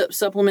do end up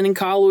supplementing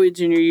colloids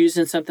and you're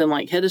using something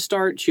like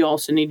Hetastarch, you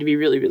also need to be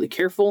really, really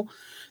careful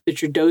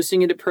that you're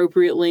dosing it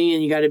appropriately,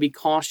 and you got to be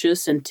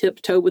cautious and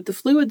tiptoe with the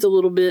fluids a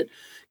little bit,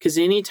 because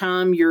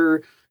anytime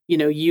you're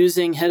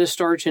using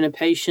Hetastarch in a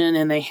patient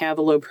and they have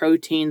a low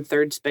protein,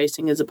 third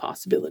spacing is a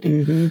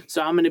possibility.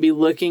 So I'm going to be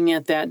looking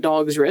at that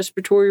dog's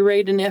respiratory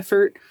rate and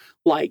effort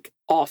like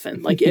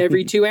often, like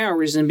every 2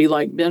 hours, and be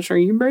like, Bench, are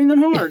you breathing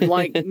hard?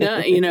 Like, no,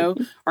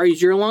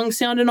 is your lungs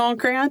sounding all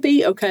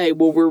crappy? Okay,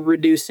 well, we're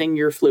reducing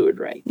your fluid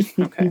rate.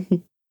 Okay.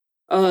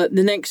 The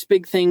next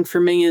big thing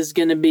for me is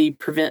going to be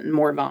preventing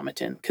more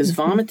vomiting, because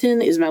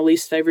vomiting is my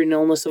least favorite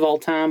illness of all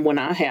time when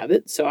I have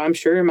it. So I'm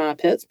sure my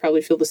pets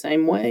probably feel the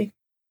same way.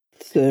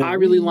 I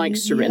really like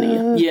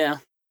Cerenia. Yeah.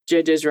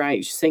 JJ's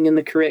right. She's singing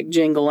the correct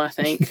jingle, I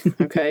think.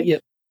 Okay.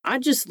 Yep. I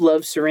just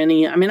love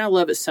Cerenia. I mean, I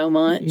love it so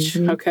much.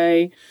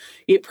 Okay.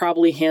 It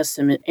probably has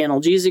some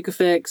analgesic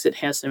effects. It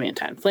has some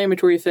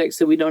anti-inflammatory effects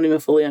that we don't even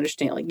fully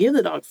understand. Like, give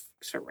the dog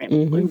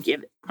Cerenia.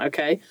 Give it.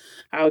 Okay.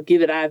 I'll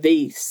give it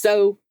IV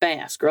so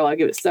fast, girl. I'll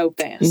give it so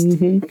fast.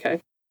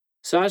 Okay.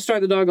 So I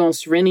start the dog on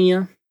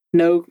Cerenia.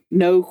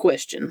 No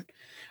question.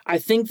 I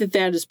think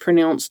that is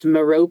pronounced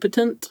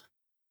meropotent,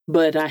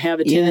 but I have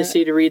a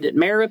tendency to read it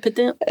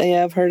meropotent.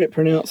 Yeah, I've heard it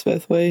pronounced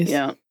both ways.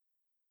 Yeah.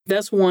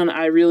 That's one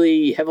I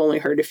really have only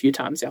heard a few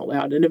times out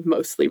loud and have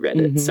mostly read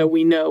it. So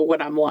we know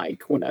what I'm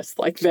like when it's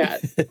like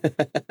that.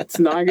 It's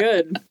not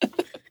good.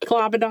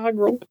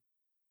 Clobadogrel.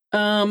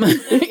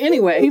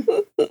 Anyway.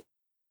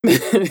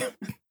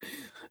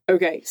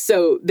 Okay,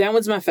 so that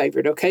one's my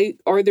favorite, okay?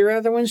 Are there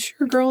other ones?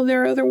 Sure, girl,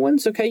 there are other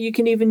ones. Okay, you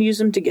can even use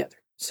them together.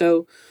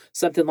 So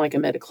something like a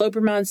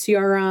metoclopramide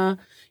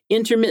CRI.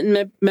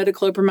 Intermittent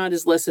metoclopramide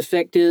is less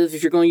effective.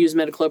 If you're going to use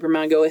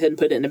metoclopramide, go ahead and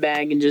put it in a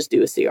bag and just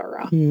do a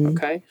CRI,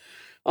 okay?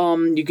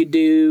 You could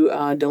do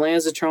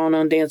dilanzatron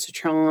on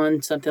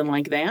dansatron, something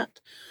like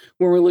that.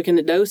 When we're looking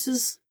at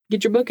doses,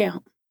 get your book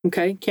out,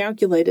 okay?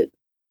 Calculate it.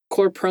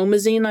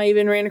 Chlorpromazine I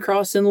even ran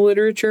across in the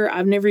literature.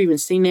 I've never even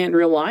seen that in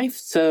real life,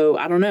 so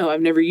I don't know.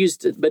 I've never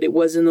used it, but it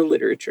was in the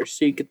literature,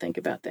 so you could think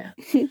about that.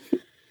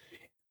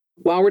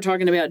 While we're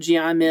talking about GI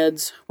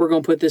meds, we're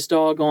going to put this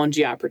dog on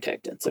GI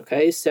protectants,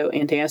 okay? So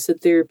antacid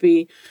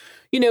therapy,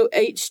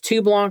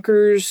 H2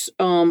 blockers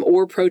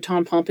or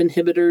proton pump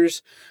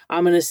inhibitors.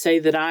 I'm going to say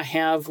that I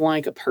have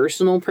like a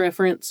personal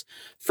preference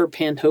for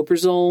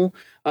pantoprazole,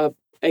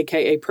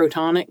 aka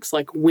Protonix.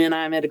 Like when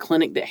I'm at a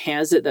clinic that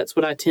has it, that's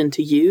what I tend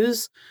to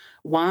use.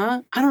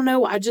 Why? I don't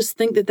know. I just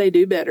think that they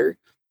do better.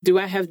 Do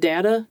I have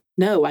data?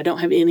 No, I don't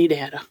have any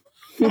data.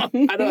 I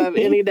don't have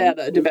any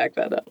data to back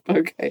that up.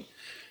 Okay.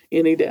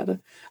 Any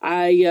data.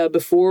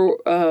 Before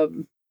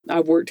I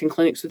worked in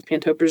clinics with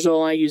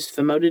pantoprazole, I used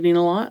famotidine a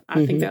lot.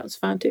 I think that was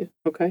fine too.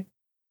 Okay.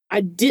 I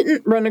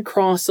didn't run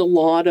across a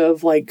lot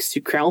of like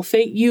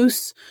sucralfate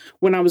use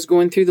when I was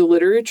going through the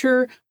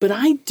literature, but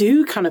I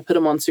do kind of put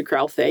them on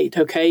sucralfate,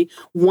 okay,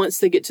 once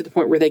they get to the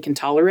point where they can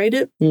tolerate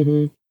it.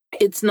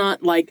 It's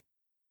not like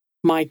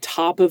my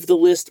top of the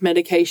list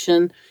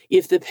medication.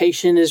 If the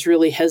patient is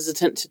really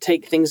hesitant to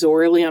take things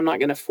orally, I'm not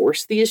going to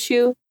force the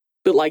issue.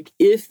 But like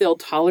if they'll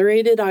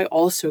tolerate it, I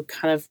also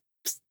kind of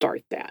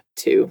start that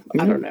too.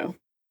 I don't know.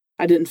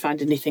 I didn't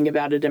find anything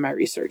about it in my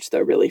research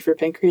though, really, for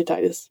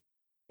pancreatitis.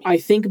 I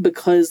think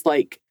because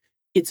like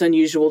it's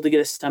unusual to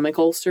get a stomach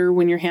ulcer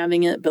when you're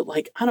having it, but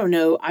like, I don't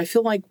know. I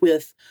feel like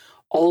with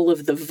all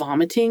of the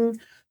vomiting,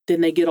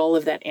 then they get all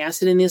of that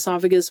acid in the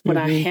esophagus. What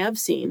I have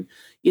seen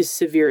is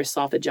severe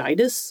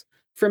esophagitis.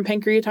 from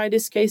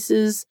pancreatitis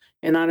cases.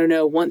 And I don't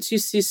know, once you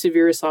see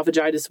severe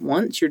esophagitis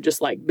once, you're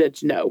just like,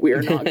 bitch, no, we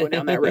are not going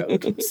down that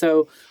road.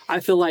 So I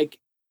feel like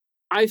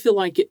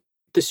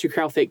the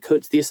sucralfate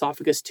coats the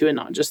esophagus too and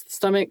not just the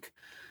stomach.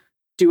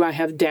 Do I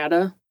have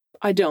data?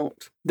 I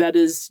don't. That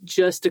is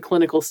just a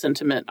clinical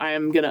sentiment. I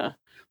am going to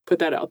put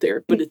that out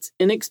there. But it's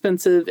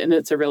inexpensive and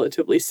it's a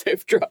relatively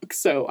safe drug.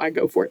 So I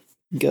go for it.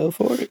 Go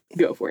for it.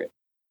 Go for it.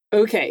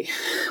 Okay.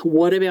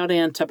 What about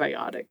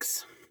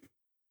antibiotics?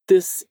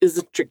 This is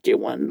a tricky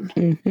one.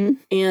 Mm-hmm.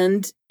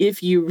 And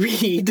if you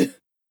read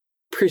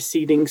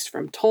proceedings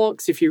from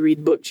talks, if you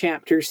read book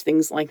chapters,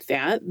 things like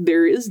that,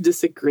 there is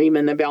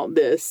disagreement about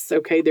this.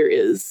 Okay, there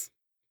is.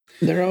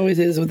 There always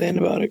is with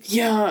antibiotics.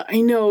 Yeah,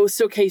 I know.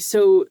 So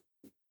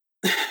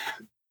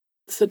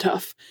it's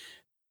tough.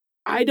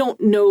 I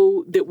don't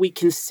know that we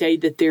can say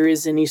that there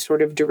is any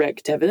sort of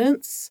direct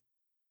evidence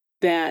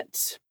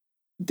that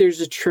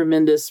there's a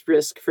tremendous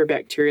risk for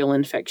bacterial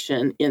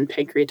infection in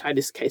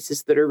pancreatitis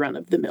cases that are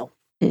run-of-the-mill.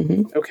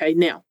 Mm-hmm. Okay,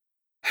 now,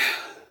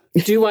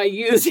 do I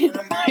use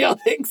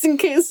antibiotics in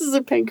cases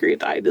of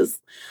pancreatitis?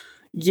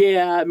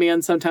 Yeah,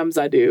 man, sometimes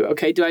I do.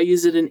 Okay, do I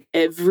use it in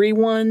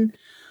everyone?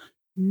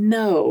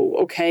 No.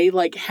 Okay,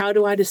 like, how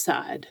do I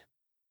decide?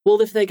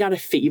 Well, if they got a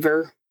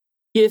fever,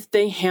 if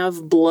they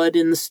have blood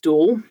in the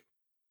stool,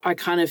 I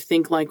kind of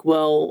think like,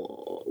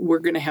 well, we're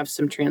going to have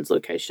some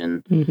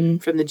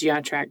translocation from the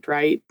GI tract,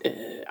 right?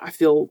 I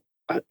feel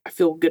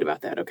good about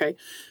that, okay?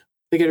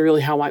 They get a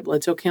really high white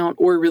blood cell count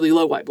or a really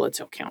low white blood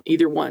cell count.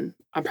 Either one,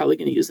 I'm probably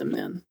going to use them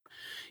then.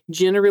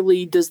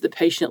 Generally, does the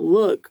patient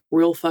look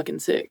real fucking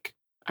sick?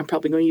 I'm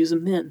probably going to use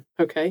them then,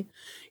 okay?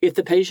 If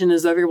the patient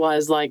is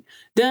otherwise like,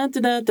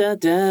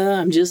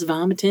 I'm just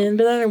vomiting,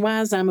 but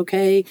otherwise I'm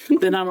okay,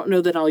 then I don't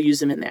know that I'll use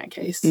them in that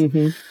case.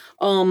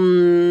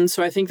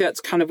 So I think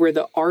that's kind of where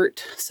the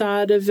art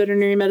side of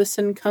veterinary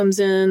medicine comes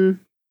in.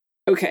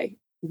 Okay,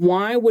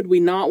 why would we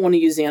not want to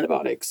use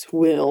antibiotics?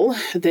 Well,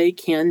 they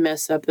can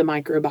mess up the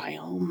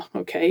microbiome,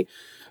 okay,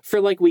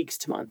 for like weeks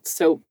to months.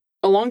 So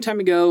a long time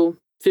ago,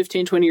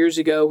 15, 20 years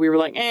ago, we were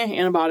like,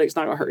 antibiotics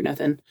not going to hurt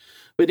nothing.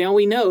 But now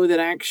we know that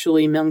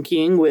actually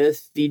monkeying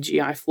with the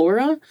GI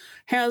flora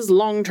has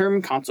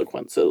long-term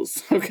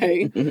consequences,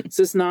 okay?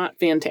 So it's not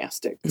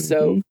fantastic.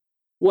 So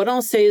what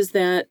I'll say is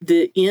that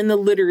in the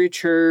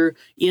literature,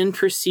 in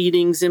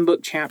proceedings, in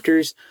book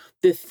chapters,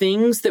 the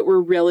things that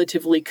were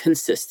relatively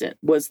consistent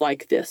was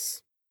like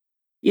this.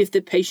 If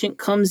the patient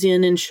comes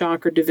in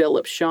shock or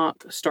develops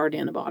shock, start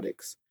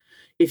antibiotics.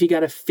 If you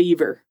got a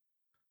fever,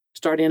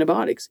 start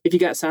antibiotics. If you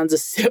got signs of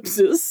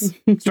sepsis,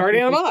 start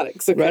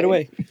antibiotics. Okay? Right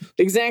away.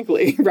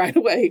 Exactly. Right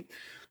away.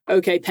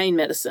 Okay, pain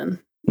medicine.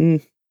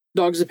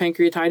 Dogs with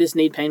pancreatitis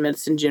need pain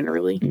medicine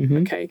generally.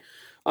 Okay.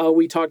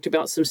 We talked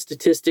about some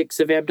statistics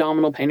of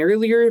abdominal pain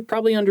earlier,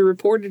 probably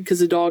underreported because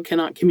the dog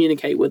cannot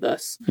communicate with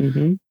us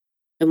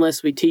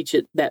unless we teach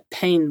it that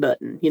pain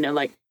button,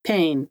 like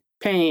pain,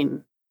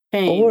 pain,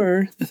 pain.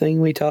 Or the thing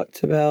we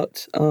talked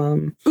about.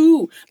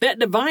 Ooh, that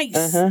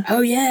device.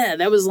 Oh, yeah.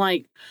 That was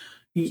like,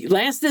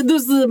 this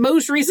was the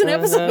most recent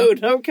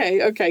episode.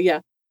 Okay,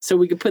 yeah. So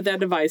we could put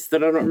that device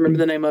that I don't remember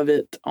the name of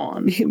it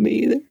on. Me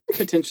either.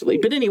 Potentially.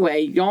 But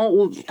anyway,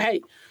 y'all, hey,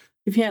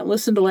 if you hadn't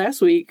listened to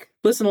last week,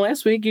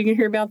 you can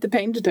hear about the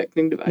pain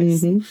detecting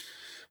device.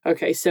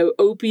 Okay, so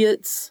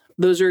opiates,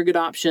 those are a good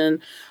option.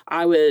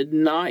 I would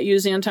not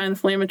use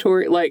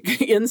anti-inflammatory, like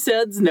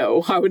NSAIDs.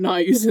 No, I would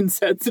not use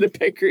NSAIDs in a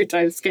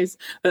pancreatitis case.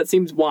 That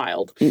seems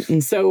wild.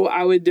 So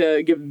I would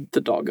give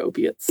the dog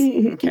opiates.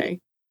 Okay.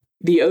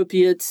 The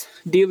opiates,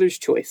 dealer's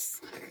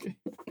choice.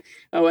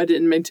 Oh, I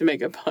didn't mean to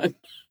make a pun.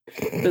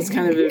 That's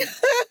kind of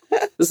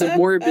that's a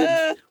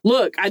morbid.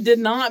 Look, I did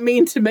not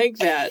mean to make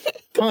that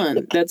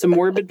pun. That's a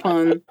morbid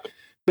pun.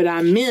 But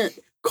I meant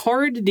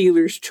card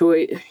dealer's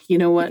choice. You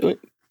know what?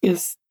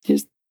 It's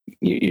just,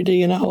 you're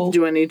digging a hole.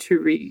 Do I need to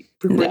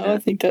record that? I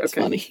think that's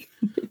funny.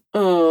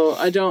 Oh,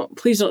 I don't.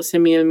 Please don't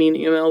send me a mean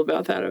email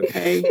about that,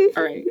 okay?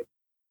 All right.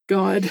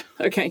 God.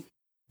 Okay.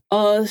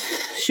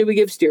 Should we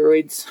give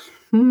steroids?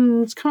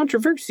 It's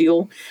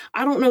controversial.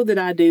 I don't know that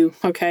I do.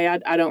 Okay,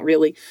 I don't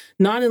really.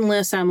 Not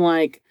unless I'm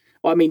like,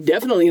 well, I mean,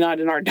 definitely not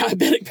in our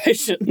diabetic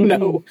patient.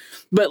 No.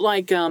 But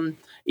like,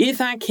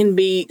 if I can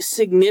be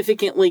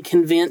significantly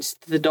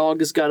convinced the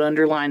dog has got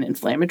underlying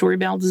inflammatory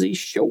bowel disease,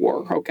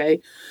 sure.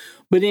 Okay.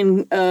 But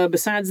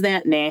besides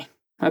that, nah.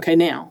 Okay,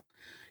 now,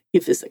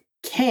 if it's a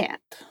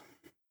cat,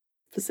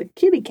 if it's a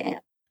kitty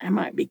cat, I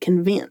might be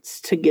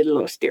convinced to get a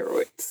little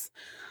steroids.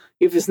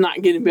 If it's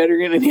not getting better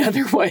in any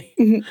other way.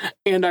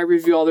 And I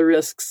review all the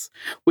risks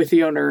with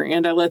the owner.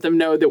 And I let them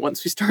know that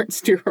once we start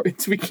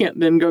steroids, we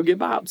can't then go get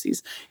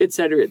biopsies, et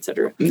cetera, et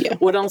cetera. Yeah.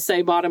 What I'll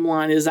say, bottom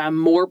line, is I'm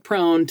more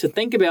prone to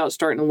think about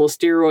starting a little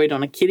steroid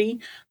on a kitty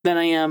than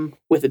I am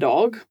with a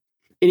dog.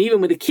 And even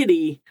with a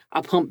kitty,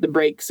 I pump the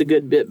brakes a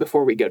good bit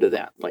before we go to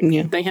that. Like,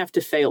 they have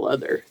to fail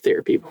other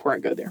therapy before I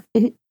go there.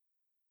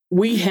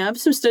 We have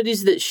some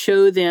studies that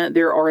show that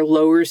there are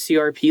lower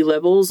CRP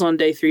levels on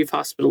day 3 of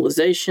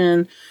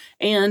hospitalization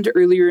and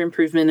earlier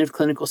improvement of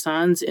clinical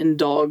signs in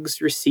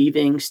dogs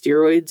receiving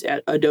steroids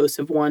at a dose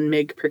of 1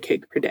 mg per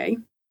kg per day.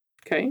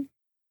 Okay.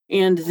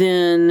 And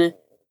then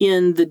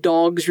in the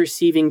dogs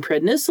receiving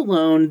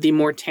prednisolone, the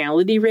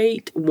mortality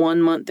rate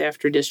 1 month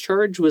after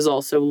discharge was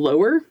also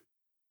lower,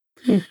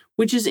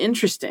 which is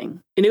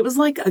interesting. And it was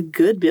like a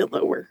good bit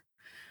lower,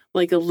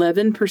 like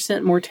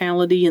 11%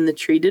 mortality in the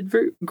treated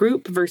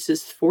group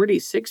versus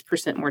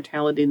 46%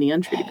 mortality in the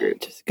untreated group.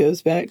 It just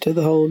goes back to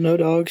the whole no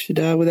dog should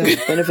die without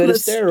the benefit of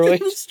steroids.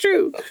 That's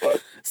true.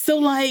 So,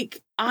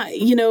 like,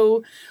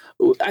 I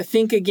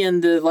think,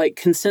 again, the like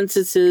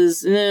consensus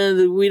is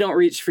we don't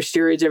reach for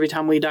steroids every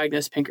time we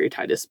diagnose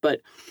pancreatitis.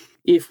 But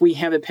if we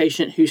have a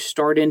patient who's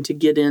starting to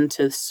get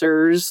into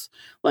SIRS,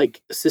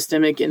 like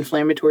systemic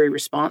inflammatory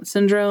response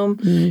syndrome,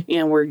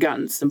 and we're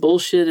gotten some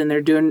bullshit and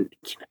they're doing,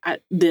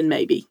 then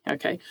maybe.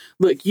 Okay.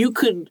 Look, you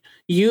could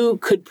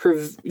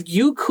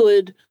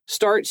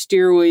start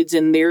steroids,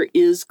 and there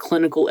is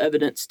clinical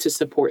evidence to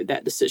support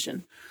that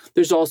decision.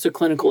 There's also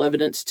clinical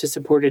evidence to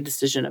support a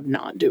decision of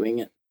not doing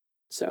it.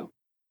 So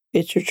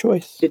it's your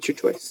choice. It's your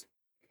choice.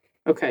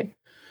 Okay.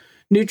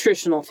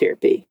 Nutritional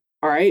therapy.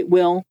 All right.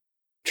 Well,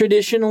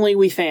 traditionally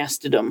we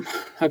fasted them.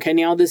 Okay.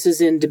 Now this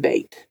is in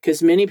debate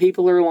because many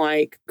people are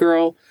like,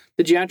 girl,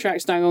 the GI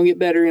tract's not going to get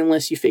better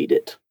unless you feed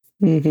it.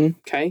 Mm-hmm.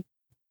 Okay.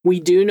 We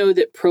do know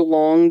that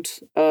prolonged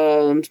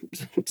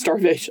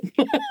starvation,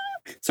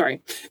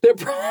 sorry,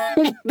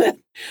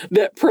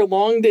 that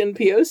prolonged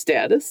NPO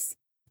status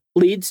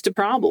leads to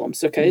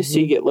problems. Okay. So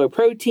you get low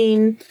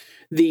protein,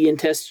 the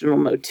intestinal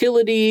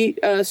motility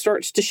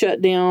starts to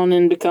shut down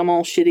and become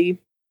all shitty.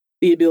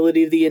 The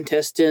ability of the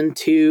intestine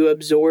to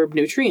absorb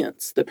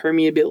nutrients, the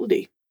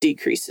permeability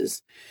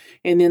decreases.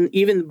 And then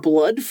even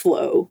blood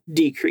flow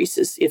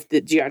decreases if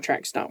the GI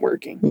tract's not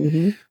working.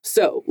 Mm-hmm.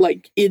 So,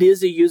 like, it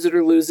is a use it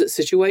or lose it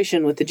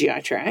situation with the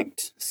GI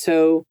tract.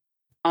 So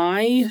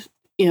I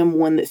am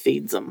one that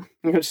feeds them.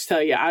 I'm going to just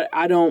tell you,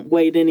 I don't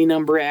wait any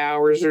number of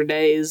hours or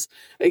days.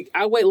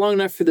 I wait long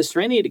enough for the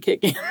Serenity to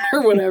kick in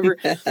or whatever.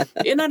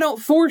 And I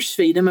don't force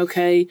feed them,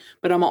 okay?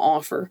 But I'm going to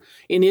offer.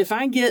 And if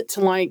I get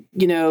to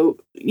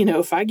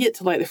if I get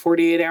to like the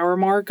 48-hour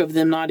mark of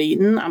them not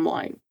eating, I'm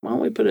like, why don't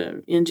we put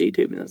an NG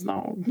tube in this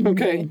dog?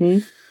 Okay.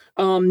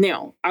 Mm-hmm.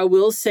 Now, I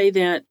will say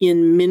that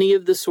in many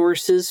of the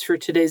sources for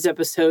today's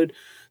episode,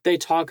 they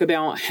talk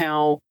about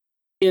how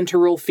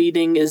enteral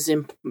feeding is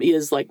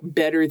like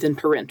better than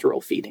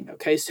parenteral feeding.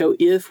 Okay. So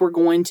if we're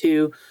going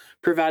to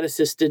provide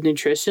assisted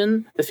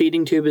nutrition, the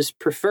feeding tube is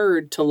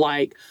preferred to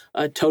like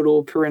a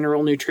total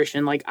parenteral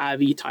nutrition, like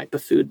IV type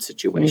of food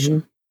situation.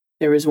 Mm-hmm.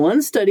 There was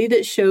one study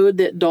that showed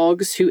that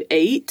dogs who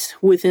ate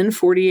within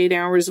 48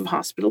 hours of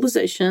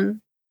hospitalization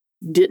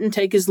didn't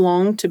take as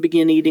long to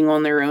begin eating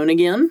on their own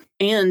again,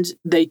 and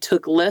they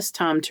took less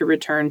time to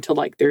return to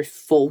like their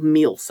full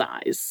meal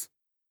size.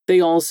 They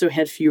also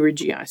had fewer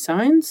GI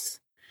signs.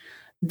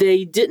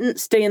 They didn't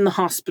stay in the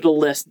hospital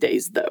less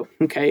days, though.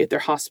 Okay, their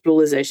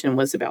hospitalization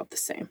was about the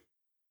same.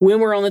 When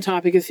we're on the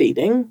topic of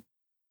feeding,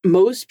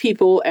 most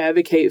people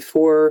advocate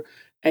for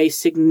a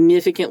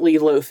significantly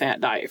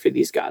low-fat diet for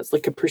these guys,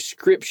 like a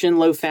prescription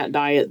low-fat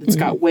diet that's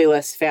got way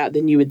less fat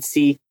than you would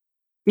see,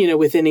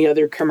 with any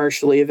other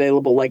commercially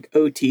available, like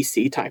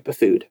OTC type of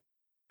food.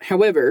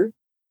 However,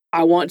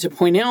 I want to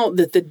point out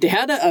that the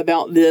data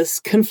about this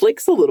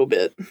conflicts a little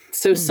bit.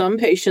 So some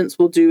patients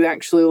will do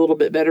actually a little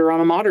bit better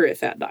on a moderate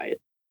fat diet.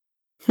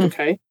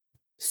 Okay.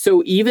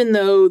 So even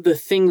though the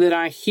thing that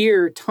I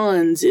hear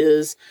tons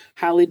is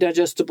highly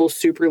digestible,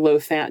 super low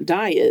fat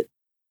diet,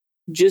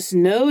 just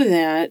know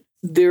that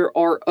there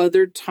are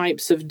other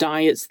types of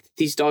diets that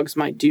these dogs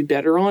might do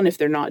better on if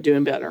they're not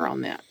doing better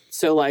on that.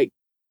 So like,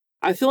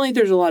 I feel like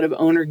there's a lot of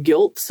owner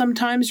guilt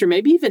sometimes, or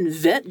maybe even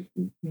vet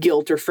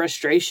guilt or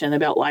frustration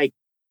about like,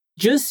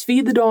 just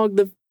feed the dog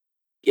the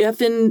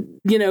effing,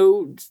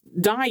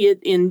 diet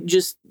and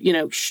just,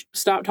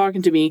 stop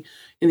talking to me.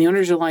 And the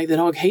owners are like, the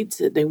dog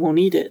hates it. They won't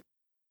eat it.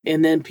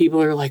 And then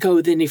people are like,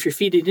 oh, then if you're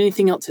feeding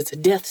anything else, it's a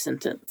death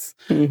sentence.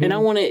 Mm-hmm. And I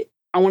want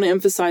to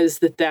emphasize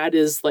that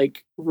is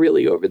like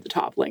really over the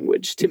top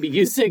language to be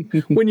using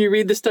when you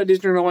read the studies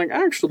and you're like,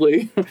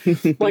 actually,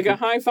 like a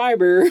high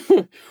fiber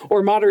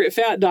or moderate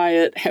fat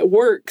diet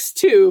works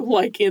too,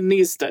 like in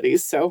these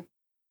studies. So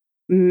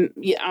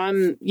yeah,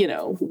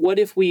 what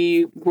if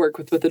we work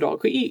with what the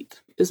dog could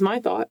eat is my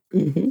thought.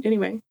 Mm-hmm.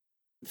 Anyway,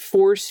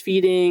 force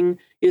feeding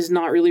is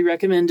not really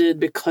recommended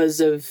because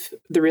of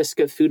the risk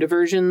of food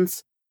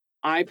aversions.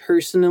 I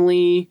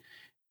personally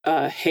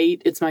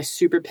hate, it's my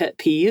super pet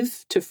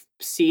peeve to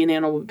see an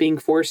animal being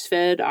force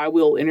fed. I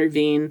will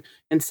intervene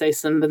and say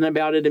something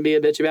about it and be a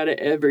bitch about it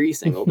every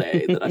single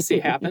day that I see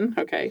happen.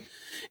 Okay.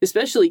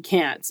 Especially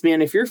cats,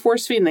 man. If you're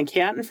force feeding a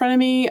cat in front of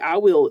me, I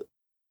will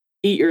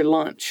eat your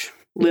lunch.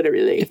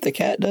 Literally. If the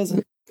cat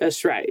doesn't.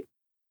 That's right.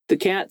 The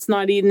cat's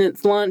not eating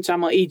its lunch,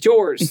 I'm going to eat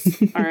yours.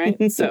 All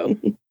right? So,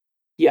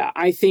 yeah,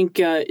 I think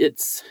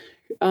it's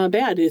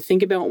bad to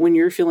think about when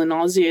you're feeling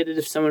nauseated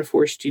if someone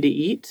forced you to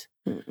eat.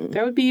 Mm-mm.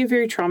 That would be a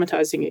very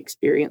traumatizing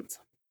experience.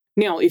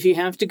 Now, if you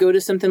have to go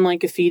to something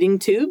like a feeding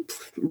tube,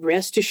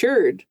 rest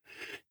assured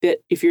that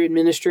if you're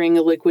administering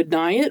a liquid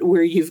diet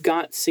where you've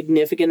got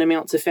significant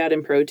amounts of fat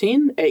and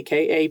protein,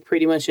 aka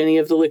pretty much any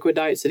of the liquid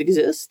diets that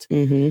exist,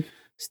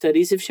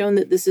 studies have shown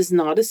that this is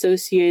not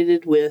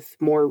associated with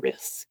more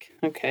risk.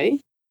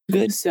 Okay?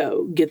 Good.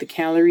 So get the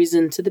calories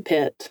into the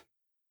pet.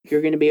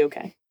 You're going to be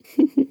okay.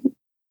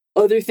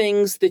 Other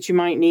things that you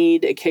might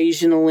need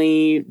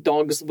occasionally,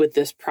 dogs with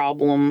this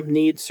problem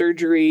need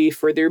surgery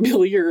for their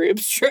biliary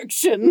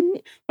obstruction.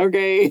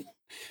 Okay?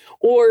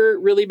 Or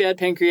really bad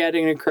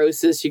pancreatic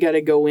necrosis. You got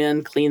to go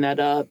in, clean that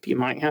up. You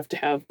might have to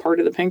have part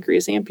of the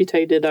pancreas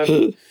amputated.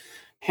 I've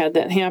had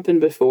that happen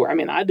before. I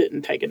mean, I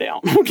didn't take it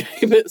out,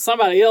 okay, but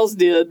somebody else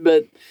did.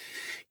 But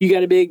you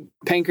got a big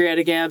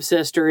pancreatic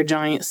abscess or a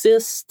giant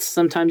cyst.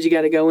 Sometimes you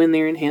got to go in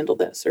there and handle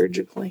that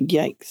surgically.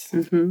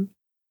 Yikes.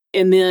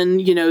 And then,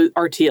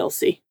 our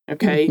TLC,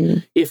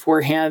 okay? If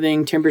we're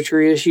having temperature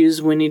issues,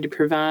 we need to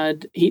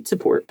provide heat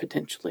support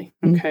potentially,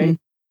 okay?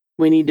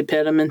 We need to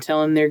pet them and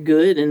tell them they're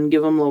good and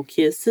give them little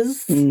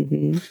kisses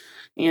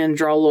and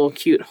draw little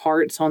cute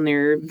hearts on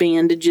their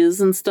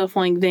bandages and stuff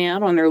like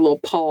that, on their little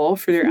paw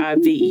for their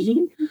IV,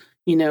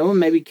 and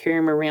maybe carry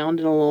them around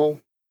in a little,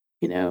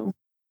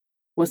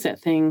 what's that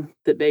thing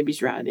that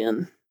babies ride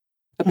in?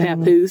 A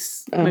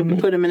papoose. Maybe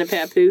put them in a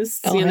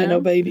papoose. I had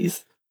no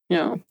babies.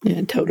 Yeah,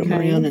 tote them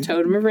around. And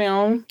tote them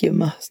around. Give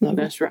them a snuggle.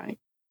 That's right.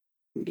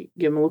 Give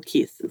them little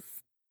kisses.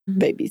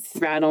 Babies.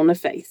 Right on the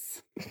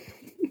face.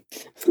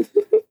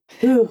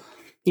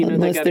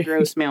 They got a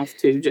gross mouth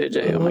too,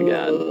 JJ. Oh my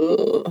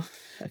God.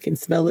 I can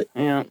smell it.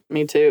 Yeah,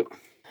 me too.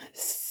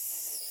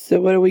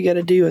 So what do we got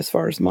to do as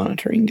far as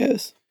monitoring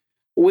goes?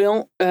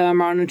 Well,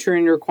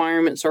 monitoring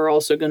requirements are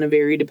also going to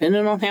vary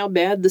depending on how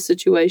bad the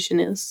situation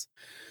is.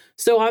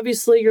 So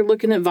obviously you're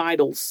looking at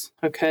vitals,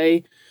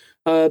 okay?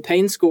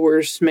 Pain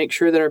scores, make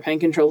sure that our pain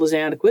control is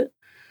adequate.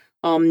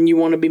 You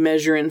want to be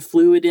measuring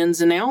fluid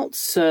ins and outs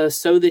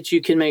so that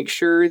you can make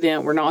sure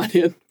that we're not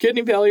in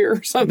kidney failure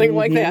or something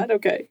like that.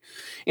 Okay.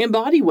 And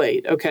body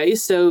weight. Okay.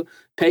 So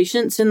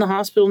patients in the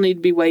hospital need to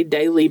be weighed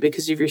daily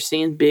because if you're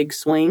seeing big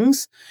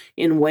swings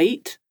in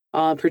weight,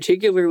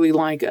 particularly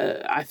like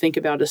I think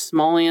about a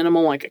small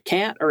animal like a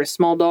cat or a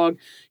small dog,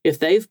 if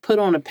they've put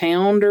on a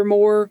pound or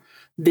more,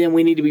 then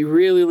we need to be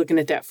really looking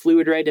at that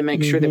fluid rate and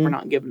make sure that we're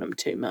not giving them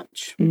too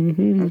much.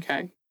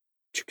 Okay.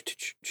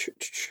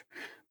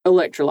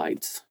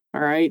 Electrolytes.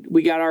 All right.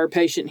 We got our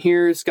patient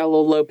here. It's got a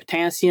little low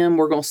potassium.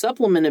 We're going to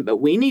supplement it, but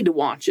we need to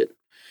watch it.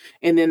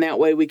 And then that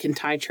way we can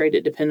titrate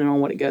it depending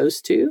on what it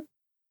goes to.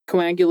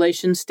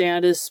 Coagulation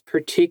status,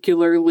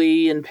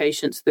 particularly in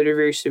patients that are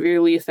very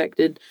severely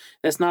affected.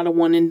 That's not a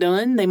one and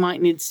done. They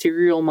might need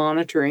serial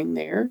monitoring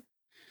there.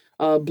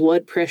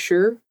 Blood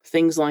pressure,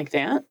 things like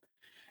that.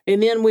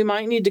 And then we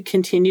might need to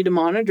continue to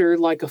monitor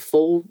like a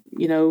full,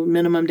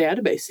 minimum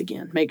database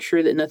again. Make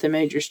sure that nothing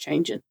major is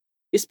changing.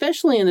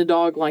 Especially in a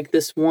dog like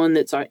this one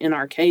that's in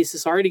our case,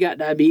 it's already got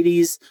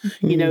diabetes.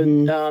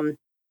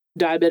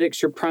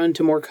 Diabetics are prone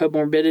to more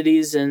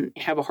comorbidities and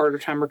have a harder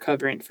time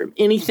recovering from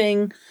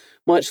anything,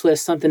 much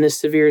less something as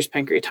severe as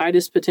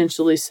pancreatitis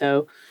potentially.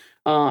 So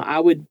I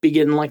would be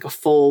getting like a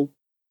full,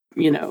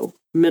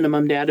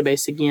 minimum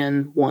database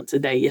again once a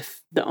day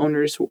if the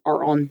owners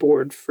are on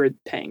board for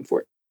paying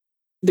for it.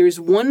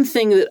 There's one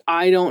thing that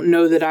I don't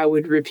know that I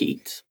would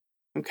repeat,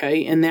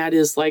 okay, and that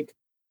is like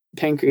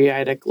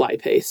pancreatic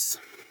lipase,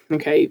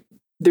 okay?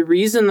 The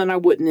reason that I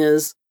wouldn't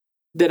is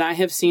that I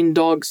have seen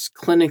dogs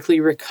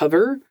clinically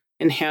recover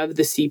and have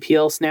the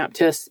CPL SNAP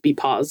tests be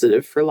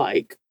positive for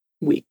like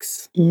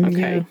weeks,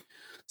 okay? Yeah.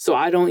 So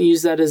I don't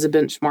use that as a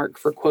benchmark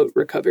for, quote,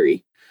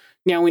 recovery.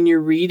 Now, when you're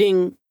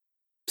reading,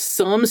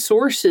 some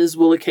sources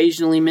will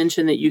occasionally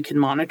mention that you can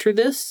monitor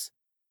this,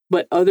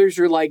 but others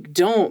are like,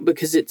 don't,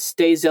 because it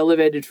stays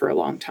elevated for a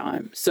long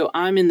time. So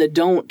I'm in the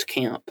don't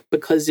camp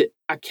because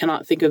I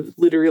cannot think of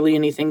literally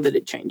anything that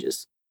it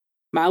changes.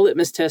 My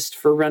litmus test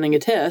for running a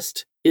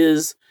test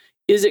is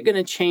it going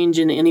to change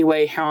in any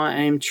way how I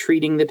am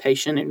treating the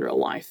patient in real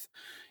life?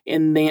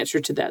 And the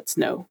answer to that's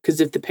no. Because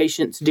if the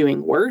patient's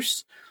doing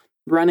worse,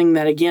 running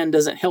that again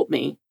doesn't help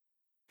me.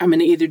 I'm going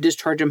to either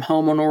discharge them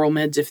home on oral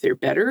meds if they're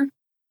better,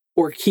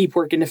 or keep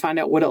working to find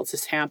out what else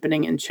is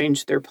happening and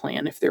change their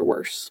plan if they're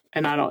worse.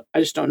 And I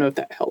just don't know if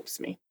that helps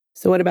me.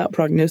 So what about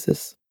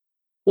prognosis?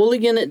 Well,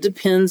 again, it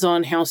depends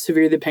on how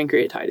severe the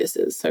pancreatitis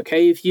is.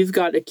 Okay. If you've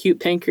got acute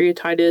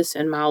pancreatitis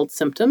and mild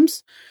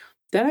symptoms,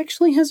 that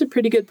actually has a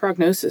pretty good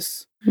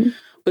prognosis.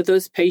 But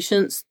those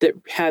patients that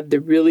had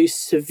the really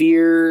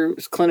severe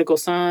clinical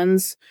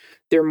signs,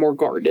 they're more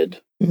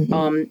guarded.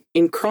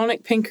 In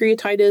chronic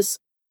pancreatitis,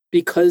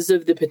 because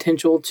of the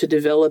potential to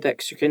develop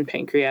exocrine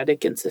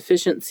pancreatic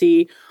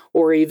insufficiency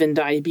or even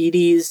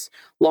diabetes,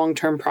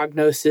 long-term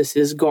prognosis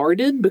is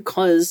guarded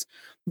because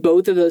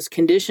both of those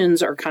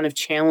conditions are kind of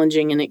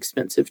challenging and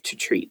expensive to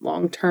treat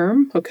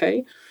long-term,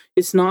 okay?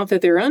 It's not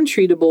that they're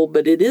untreatable,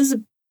 but it is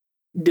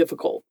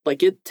difficult.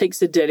 Like, it takes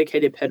a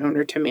dedicated pet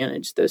owner to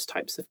manage those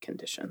types of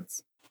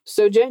conditions.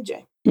 So,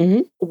 JJ,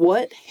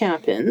 what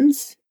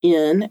happens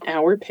in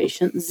our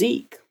patient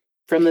Zeke?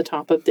 from the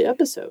top of the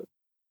episode.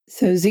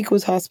 So Zeke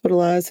was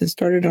hospitalized and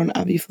started on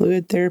IV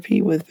fluid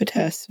therapy with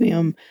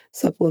potassium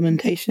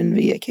supplementation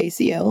via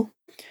KCL.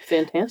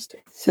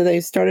 Fantastic. So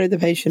they started the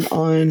patient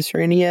on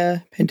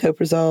Cerenia,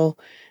 pantoprazole,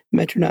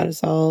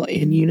 metronidazole,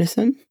 and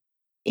Unison.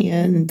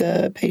 And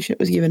the patient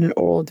was given an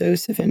oral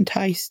dose of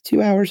Entice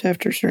 2 hours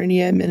after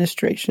Cerenia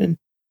administration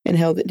and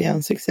held it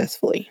down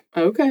successfully.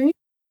 Okay.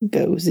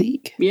 Go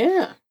Zeke.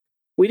 Yeah.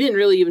 We didn't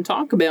really even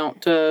talk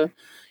about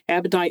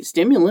appetite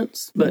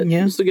stimulants, but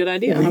it's a good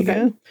idea. There you Okay.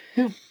 go.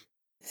 Yeah.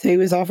 So he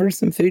was offered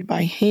some food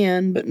by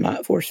hand, but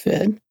not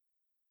force-fed,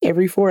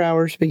 every 4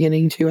 hours,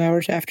 beginning 2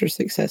 hours after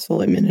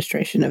successful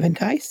administration of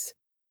Entice.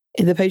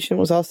 And the patient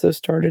was also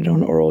started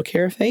on oral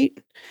Carafate.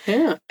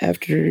 Yeah.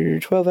 After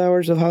 12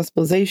 hours of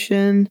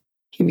hospitalization,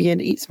 he began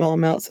to eat small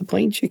amounts of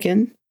plain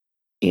chicken,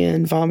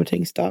 and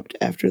vomiting stopped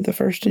after the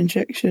first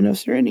injection of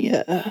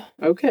Cerenia.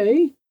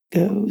 Okay.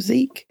 Go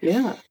Zeke.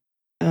 Yeah.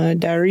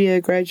 Diarrhea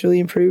gradually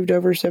improved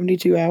over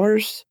 72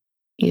 hours,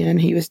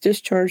 and he was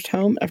discharged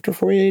home after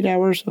 48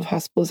 hours of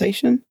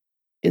hospitalization.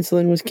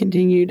 Insulin was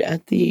continued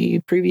at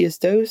the previous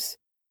dose,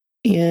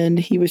 and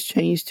he was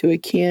changed to a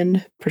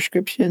canned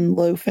prescription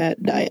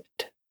low-fat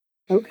diet.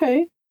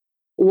 Okay.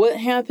 What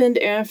happened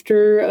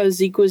after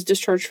Zeke was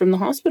discharged from the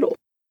hospital?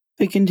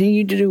 He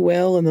continued to do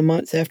well in the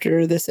months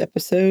after this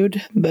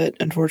episode, but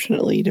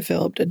unfortunately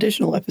developed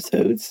additional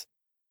episodes.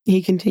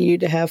 He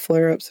continued to have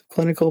flare-ups of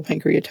clinical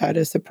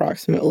pancreatitis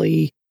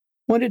approximately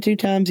 1 to 2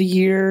 times a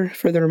year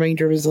for the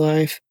remainder of his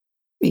life,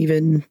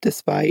 even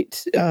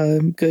despite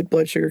good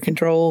blood sugar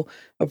control,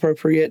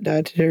 appropriate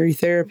dietary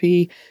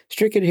therapy,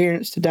 strict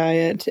adherence to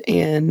diet,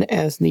 and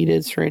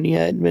as-needed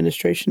Cerenia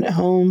administration at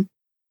home.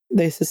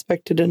 They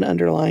suspected an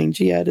underlying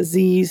GI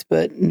disease,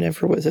 but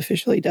never was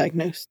officially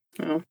diagnosed.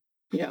 Oh,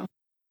 yeah.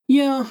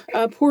 Yeah,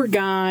 poor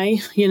guy,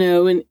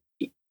 and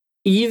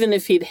even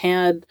if he'd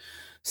had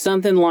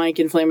something like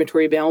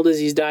inflammatory bowel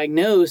disease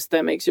diagnosed,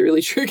 that makes it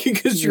really tricky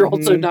because you're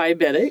also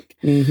diabetic.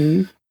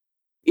 Mm-hmm.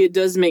 It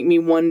does make me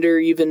wonder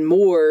even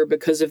more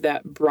because of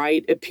that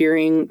bright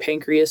appearing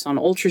pancreas on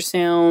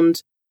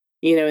ultrasound,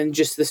 and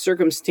just the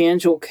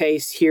circumstantial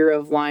case here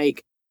of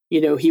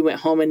he went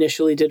home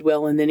initially, did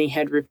well, and then he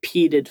had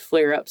repeated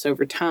flare-ups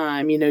over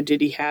time.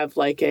 Did he have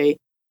a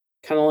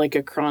kind of like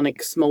a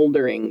chronic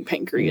smoldering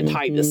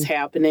pancreatitis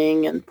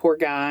happening? And poor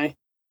guy.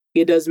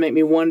 It does make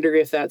me wonder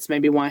if that's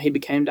maybe why he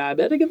became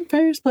diabetic in the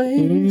first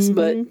place.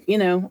 But,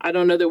 I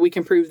don't know that we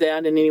can prove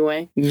that in any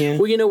way. Yeah.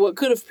 Well, what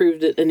could have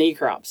proved it? A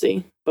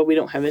necropsy. But we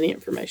don't have any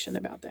information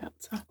about that.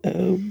 So.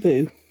 Oh,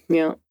 boo.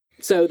 Yeah.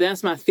 So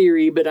that's my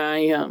theory, but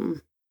I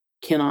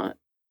cannot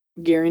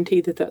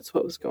guarantee that that's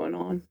what was going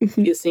on.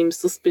 It seems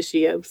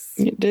suspicious.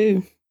 You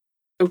do.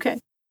 Okay.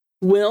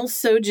 Well,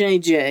 so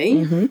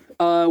JJ,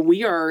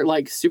 we are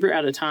super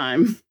out of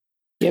time.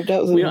 Yep,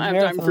 that was we don't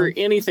have time for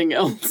anything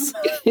else.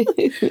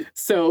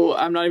 So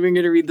I'm not even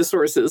going to read the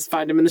sources.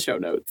 Find them in the show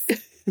notes.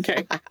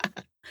 Okay.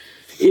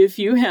 If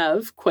you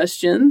have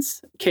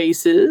questions,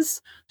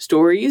 cases,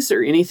 stories,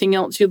 or anything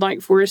else you'd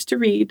like for us to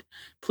read,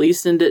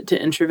 please send it to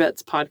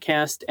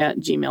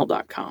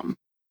introvetspodcast@gmail.com.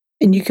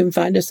 And you can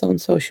find us on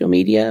social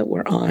media.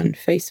 We're on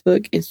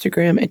Facebook,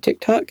 Instagram, and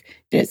TikTok,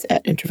 and it's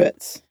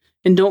 @Introvets.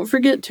 And don't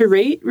forget to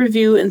rate,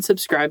 review, and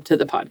subscribe to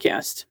the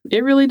podcast.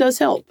 It really does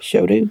help.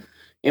 Show do.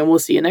 And we'll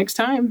see you next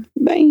time.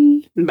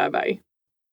 Bye. Bye-bye.